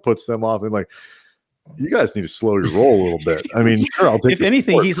Trump puts them off and like, you guys need to slow your roll a little bit. I mean, sure, I'll take. If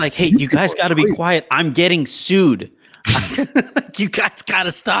anything, he's like, hey, you guys got to be quiet. I'm getting sued. You guys got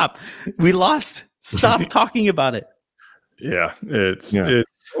to stop. We lost. Stop talking about it. Yeah, it's a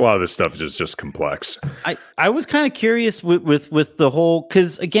lot of this stuff is just complex. I was kind of curious with the whole,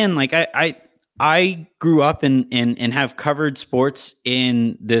 because again, like I grew up and have covered sports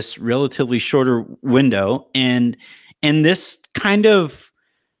in this relatively shorter window, and this kind of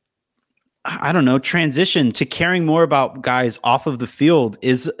I don't know, transition to caring more about guys off of the field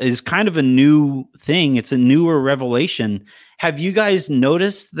is kind of a new thing. It's a newer revelation. Have you guys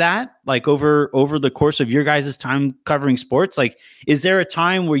noticed that, like, over the course of your guys' time covering sports? Like, is there a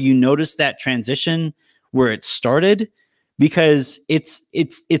time where you noticed that transition where it started? Because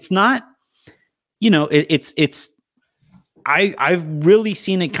it's not, I've really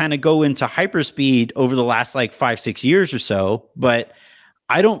seen it kind of go into hyperspeed over the last like 5-6 years or so, but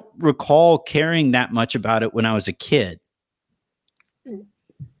I don't recall caring that much about it when I was a kid.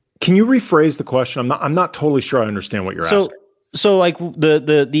 Can you rephrase the question? I'm not totally sure I understand what you're asking. So like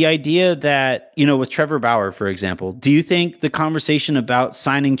the idea that, with Trevor Bauer, for example, do you think the conversation about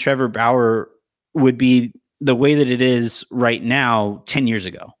signing Trevor Bauer would be the way that it is right now 10 years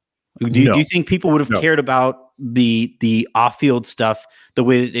ago? Do you think people would have cared about the off-field stuff the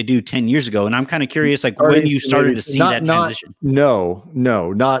way that they do 10 years ago? And I'm kind of curious, like, when you started to see that transition. No,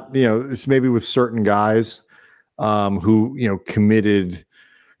 not, it's maybe with certain guys who, committed,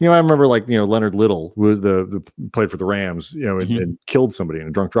 I remember like, Leonard Little, who was the played for the Rams, and killed somebody in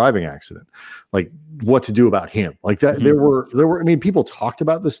a drunk driving accident. Like, what to do about him? Like that, there were, I mean, people talked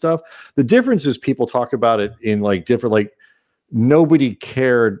about this stuff. The difference is people talk about it in like different, like, nobody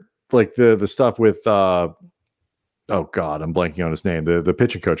cared, like the stuff with, oh God, I'm blanking on his name. The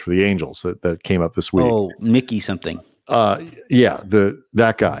pitching coach for the Angels that came up this week. Oh, Mickey something. Yeah,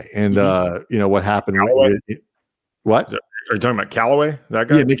 that guy. And what happened? What? Are you talking about Callaway? That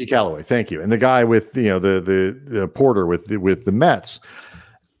guy? Yeah, Mickey Callaway. Thank you. And the guy with the porter with the Mets.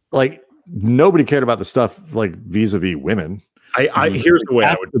 Like, nobody cared about the stuff like vis-a-vis women. Here's the way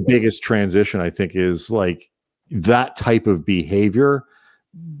I would. The biggest transition, I think, is like that type of behavior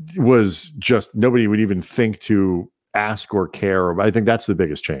was just nobody would even think to ask or care. I think that's the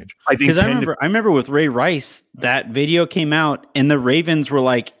biggest change. Because I remember with Ray Rice, that video came out and the Ravens were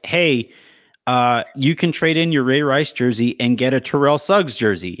like, "Hey, you can trade in your Ray Rice jersey and get a Terrell Suggs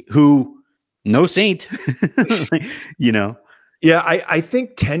jersey, who no saint." Yeah, I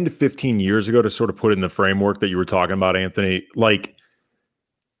think 10 to 15 years ago, to sort of put it in the framework that you were talking about, Anthony, like,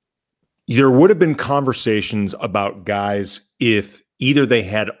 there would have been conversations about guys if either they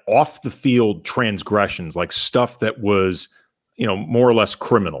had off the field transgressions, like stuff that was, more or less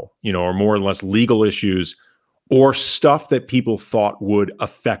criminal, or more or less legal issues, or stuff that people thought would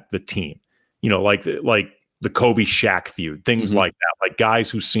affect the team, like the Kobe Shaq feud, things like that, like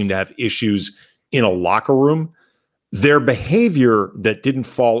guys who seem to have issues in a locker room. Their behavior that didn't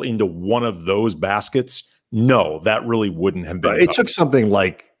fall into one of those baskets, no, that really wouldn't have been. It took something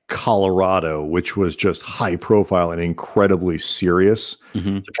like Colorado, which was just high profile and incredibly serious,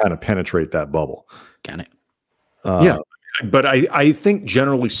 to kind of penetrate that bubble. Got it. Yeah. But I think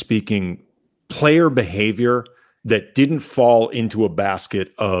generally speaking, player behavior that didn't fall into a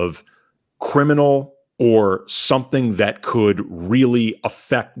basket of criminal or something that could really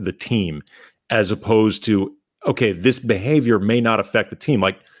affect the team, as opposed to, okay, this behavior may not affect the team.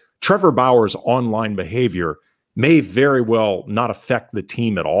 Like Trevor Bauer's online behavior may very well not affect the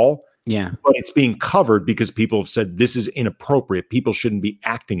team at all. Yeah. But it's being covered because people have said this is inappropriate. People shouldn't be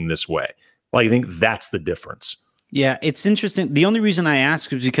acting this way. Like, I think that's the difference. Yeah, it's interesting. The only reason I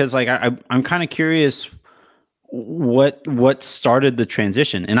ask is because, like, I'm kind of curious what started the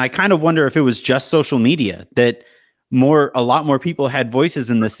transition. And I kind of wonder if it was just social media that a lot more people had voices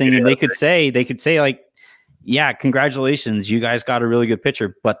in this thing, and they could say like, yeah, congratulations, you guys got a really good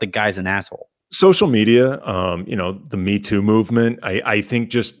pitcher, but the guy's an asshole. Social media, the Me Too movement, I think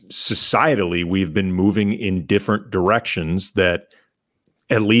just societally, we've been moving in different directions that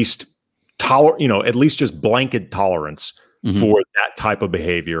at least just blanket tolerance for that type of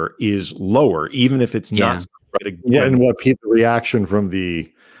behavior is lower, even if it's not. Yeah, and what the reaction from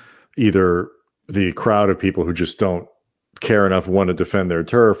either the crowd of people who just don't care enough, want to defend their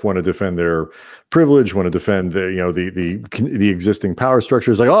turf, want to defend their privilege, want to defend the existing power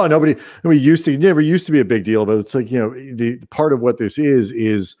structure. Is like, oh, nobody never used to be a big deal, but it's like, the part of what this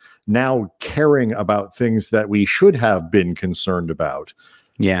is now caring about things that we should have been concerned about.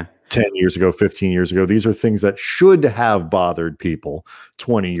 Yeah. 10 years ago, 15 years ago. These are things that should have bothered people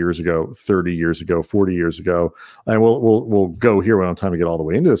 20 years ago, 30 years ago, 40 years ago. And we'll go here. We don't have time to get all the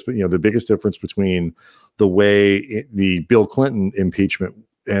way into this, but the biggest difference between the way the Bill Clinton impeachment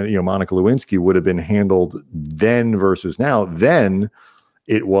and Monica Lewinsky would have been handled then versus now. Then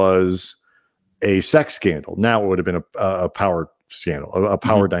it was a sex scandal. Now it would have been a power scandal, a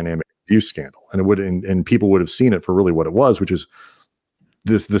power dynamic abuse scandal, and people would have seen it for really what it was, which is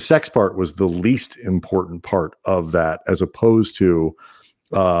the sex part was the least important part of that, as opposed to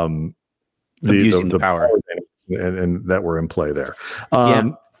abusing the power and that were in play there.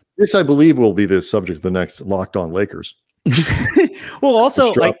 This, I believe, will be the subject of the next Locked On Lakers. Well,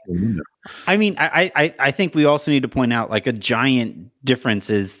 also, like, I mean, I think we also need to point out, like, a giant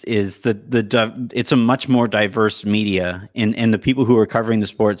difference is it's a much more diverse media, and the people who are covering the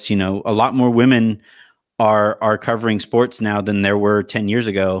sports, you know, a lot more women are covering sports now than there were 10 years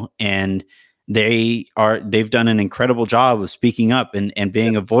ago, and they've done an incredible job of speaking up and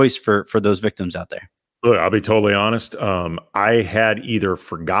being a voice for those victims out there. Look, I'll be totally honest. I had either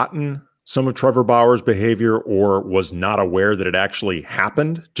forgotten some of Trevor Bauer's behavior or was not aware that it actually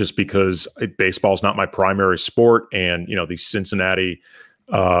happened, just because baseball is not my primary sport. And, you know, the Cincinnati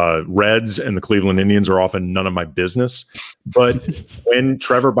Reds and the Cleveland Indians are often none of my business. But when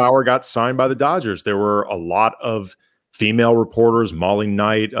Trevor Bauer got signed by the Dodgers, there were a lot of female reporters, Molly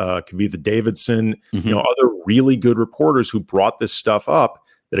Knight, Kavitha Davidson, you know, other really good reporters who brought this stuff up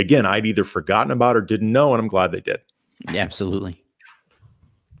that, again, I'd either forgotten about or didn't know, and I'm glad they did. Yeah, absolutely.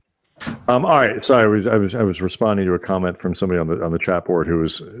 All right. So I was responding to a comment from somebody on the chat board who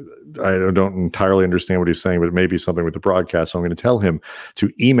was, I don't entirely understand what he's saying, but it may be something with the broadcast. So I'm going to tell him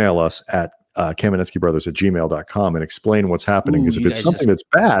to email us at KamenetskyBrothers@gmail.com and explain what's happening. Because if it's something that's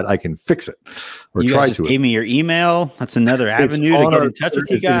bad, I can fix it or try to. Gave me your email. That's another avenue to get in touch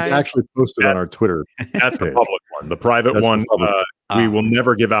with you guys. It's actually posted on our Twitter. That's the public one. The private one, we will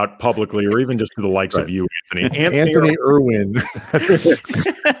never give out publicly, or even just to the likes of you, Anthony. Anthony Irwin.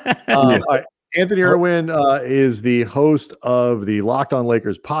 Anthony Irwin is the host of the Locked On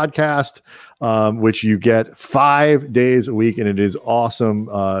Lakers podcast, which you get 5 days a week, and it is awesome.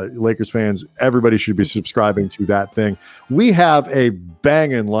 Lakers fans, everybody should be subscribing to that thing. We have a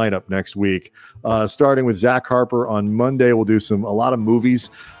banging lineup next week, starting with Zach Harper on Monday. We'll do a lot of movies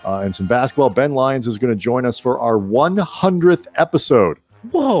and some basketball. Ben Lyons is going to join us for our 100th episode.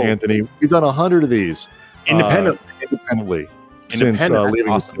 Whoa, Anthony, we've done 100 of these independently since leaving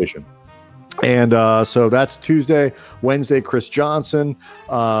the station. And so that's Tuesday. Wednesday, Chris Johnson.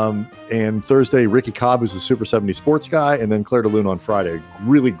 And Thursday, Ricky Cobb, who's the Super 70 sports guy. And then Claire DeLune on Friday.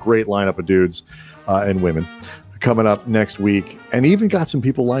 Really great lineup of dudes and women coming up next week. And even got some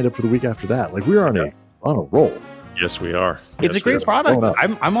people lined up for the week after that. Like, we're on a roll. Yes, we are. It's a great product.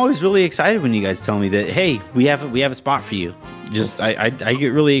 I'm always really excited when you guys tell me that, hey, we have a spot for you. Just I get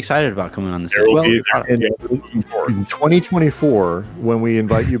really excited about coming on the set. Well, in 2024, when we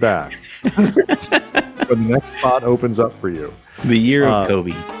invite you back, when the next spot opens up for you, the year of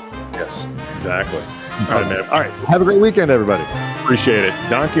Kobe. Yes, exactly. All right, man. All right. Have a great weekend, everybody. Appreciate it.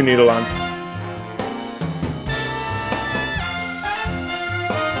 Danke, Niederland.